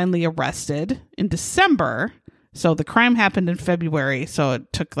is finally arrested in December. So the crime happened in February. So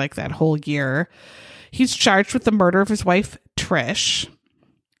it took like that whole year. He's charged with the murder of his wife, Trish.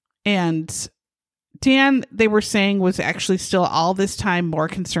 And Dan, they were saying, was actually still all this time more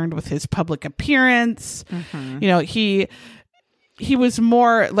concerned with his public appearance. You know, he was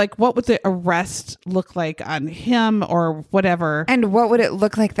more like, what would the arrest look like on him or whatever? And what would it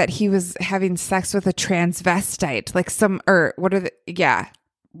look like that he was having sex with a transvestite? Like What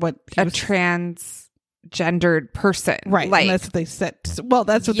he a was- transgendered person. right? Like, and that's what they said. Well,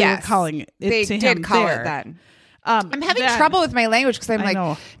 that's what they were Yes. calling it. they to did him call there. it then. I'm I'm having trouble with my language because I'm I like,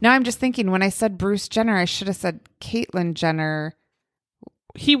 know. now I'm just thinking when I said Bruce Jenner, I should have said Caitlyn Jenner.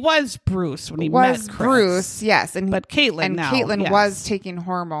 he was Bruce when he was met Chris. Bruce, yes, But Caitlin now, Caitlin yes. was taking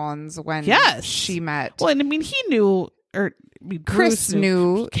hormones when she met. Well, and I mean, he knew, or I mean, Chris Bruce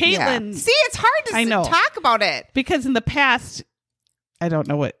knew. Caitlin. Yeah. See, it's hard to I know. talk about it. Because in the past, I don't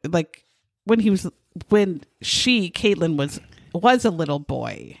know what, like when Caitlin was a little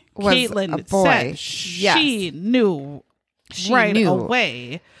boy. Was Caitlin a boy. said she knew right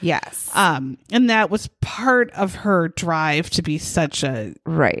away. Yes. And that was part of her drive to be such a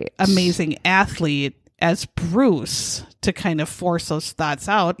amazing athlete as Bruce, to kind of force those thoughts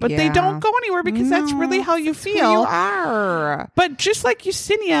out. But they don't go anywhere because that's really how you feel. Who you are. But just like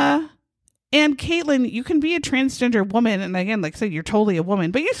Yesenia and Caitlin, you can be a transgender woman. And again, like I said, you're totally a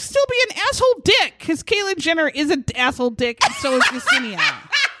woman, but you still be an asshole dick, because Caitlyn Jenner is an asshole dick, and so is Yesenia.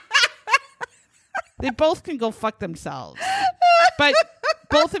 They both can go fuck themselves. But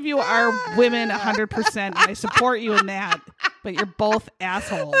both of you are women 100%, and I support you in that. But you're both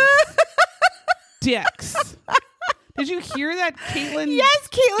assholes. Dicks. Did you hear that Caitlyn? Yes,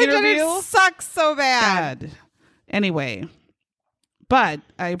 Caitlyn interview? Jenner sucks so bad. God. Anyway, but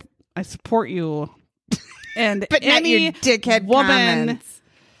I support you. And But not any your dickhead woman comments.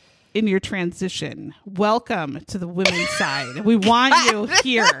 in your transition, welcome to the women's side. We want you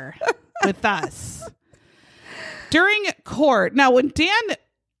here with us. During court, now when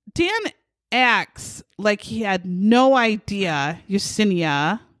Dan acts like he had no idea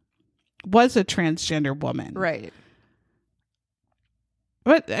Yesenia was a transgender woman. Right.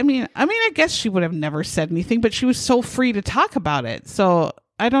 But I mean, I guess she would have never said anything, but she was so free to talk about it. So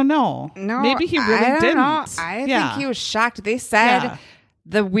I don't know. No, maybe he really I don't didn't. know. I think he was shocked. They said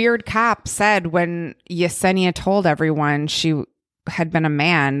the weird cop said when Yesenia told everyone she had been a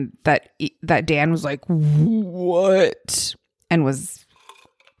man that Dan was like, "What?" and was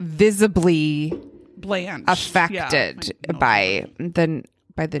visibly bland affected by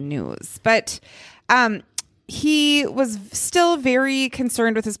the news. But he was still very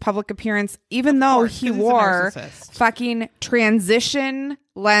concerned with his public appearance, even though he wore fucking transition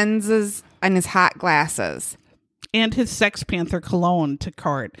lenses and his hot glasses. And his Sex Panther cologne to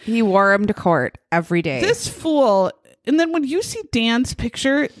court. He wore them to court every day. This fool. And then when you see Dan's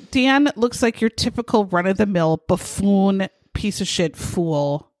picture, Dan looks like your typical run-of-the-mill buffoon, piece of shit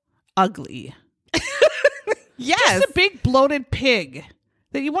fool. Ugly. Yes. Just a big bloated pig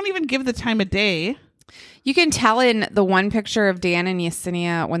that you won't even give the time of day. You can tell in the one picture of Dan and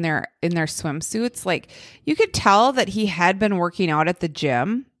Yesenia when they're in their swimsuits, like you could tell that he had been working out at the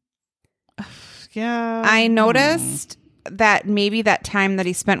gym. Yeah. I noticed that maybe that time that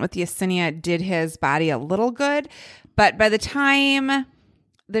he spent with Yesenia did his body a little good, but by the time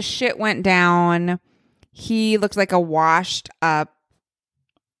the shit went down, he looked like a washed up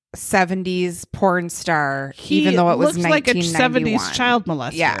 70s porn star, even though it was looks like a 1991. 70s child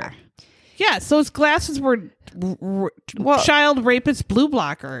molester. Yeah. Yes, those glasses were child rapist blue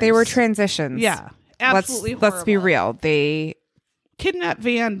blockers. They were transitions. Yeah, absolutely. Let's be real. They kidnap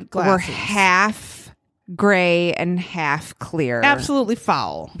van glasses were half gray and half clear. Absolutely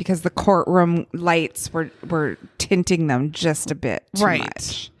foul. Because the courtroom lights were tinting them just a bit too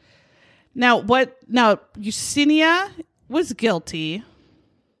much. Now Yesenia was guilty.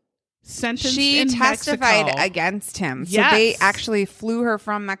 Sentenced she in testified Mexico. against him. Yes. So they actually flew her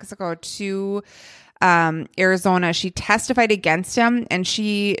from Mexico to Arizona. She testified against him and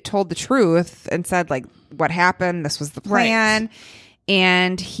she told the truth and said like what happened. This was the plan. Right.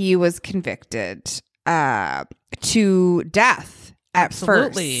 And he was convicted to death at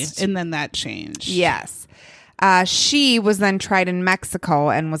first. And then that changed. Yes. She was then tried in Mexico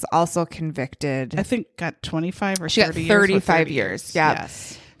and was also convicted. I think got 25 or she 30 got 35 years. Yeah.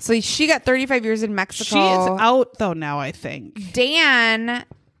 Yes. So she got 35 years in Mexico. She is out though now, I think. Dan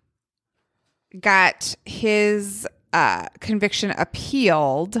got his conviction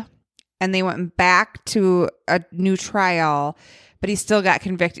appealed and they went back to a new trial, but he still got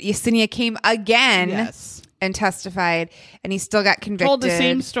convicted. Yesenia came again and testified and he still got convicted. Told the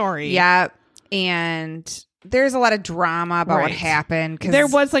same story. Yeah. And there's a lot of drama about what happened. There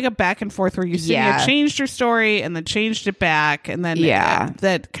was like a back and forth where Yesenia changed her story and then changed it back. And then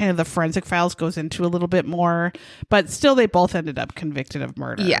that kind of the forensic files goes into a little bit more. But still, they both ended up convicted of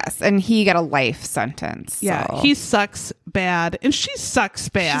murder. Yes. And he got a life sentence. Yeah. So. He sucks bad. And she sucks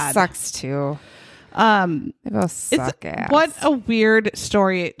bad. She sucks too. They both suck ass. What a weird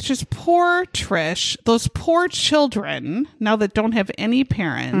story. It's just poor Trish, those poor children now that don't have any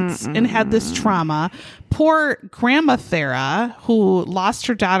parents and had this trauma. Poor Grandma Thera, who lost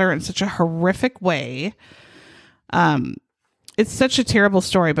her daughter in such a horrific way. It's such a terrible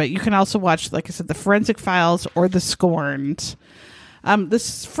story, but you can also watch, like I said, the Forensic Files or The Scorned.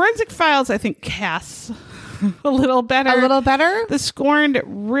 This Forensic Files, I think, casts a little better. A little better? The Scorned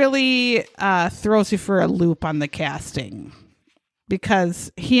really throws you for a loop on the casting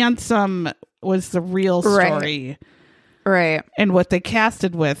because Handsome was the real story. Right. And what they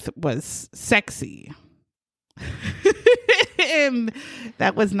casted with was sexy. And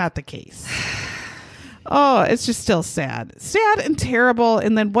that was not the case. Oh, it's just still sad. Sad and terrible.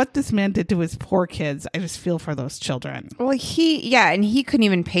 And then what this man did to his poor kids, I just feel for those children. Well, and he couldn't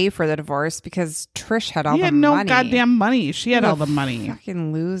even pay for the divorce because Trish had all He the had no money. goddamn money. She had all the money.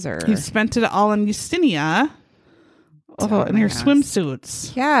 Fucking loser. He spent it all on Justinia. Oh, and her Dumbass.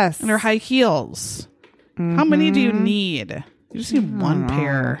 swimsuits. Yes. And her high heels. How many do you need? You just need one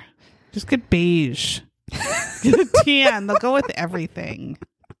pair. Just get beige. Get a tan. They'll go with everything.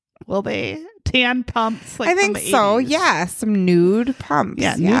 Will they? Tan pumps. Like I think from the so. 80s. Yeah. Some nude pumps.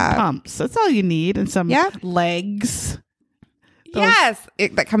 Yeah, nude pumps. That's all you need. And some Yeah. legs. Those Yes.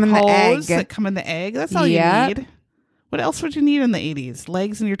 That come in the hose egg. that come in the egg. That's all Yep. you need. What else would you need in the 80s?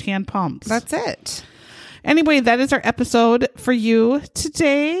 Legs and your tan pumps. That's it. Anyway, that is our episode for you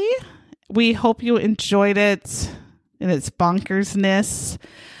today. We hope you enjoyed it in its bonkersness.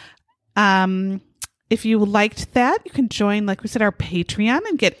 If you liked that, you can join, like we said, our Patreon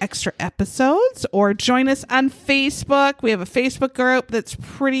and get extra episodes, or join us on Facebook. We have a Facebook group that's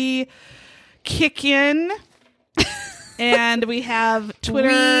pretty kickin'. And we have Twitter,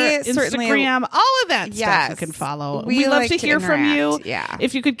 Instagram, all of that stuff you can follow. We love to hear from you. Yeah.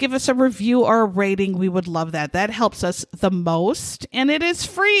 If you could give us a review or a rating, we would love that. That helps us the most. And it is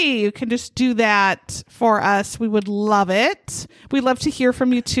free. You can just do that for us. We would love it. We love to hear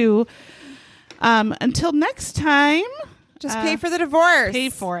from you too. Until next time. Just pay for the divorce.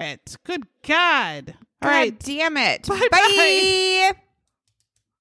 Pay for it. Good God. All God right. damn it. Bye-bye. Bye.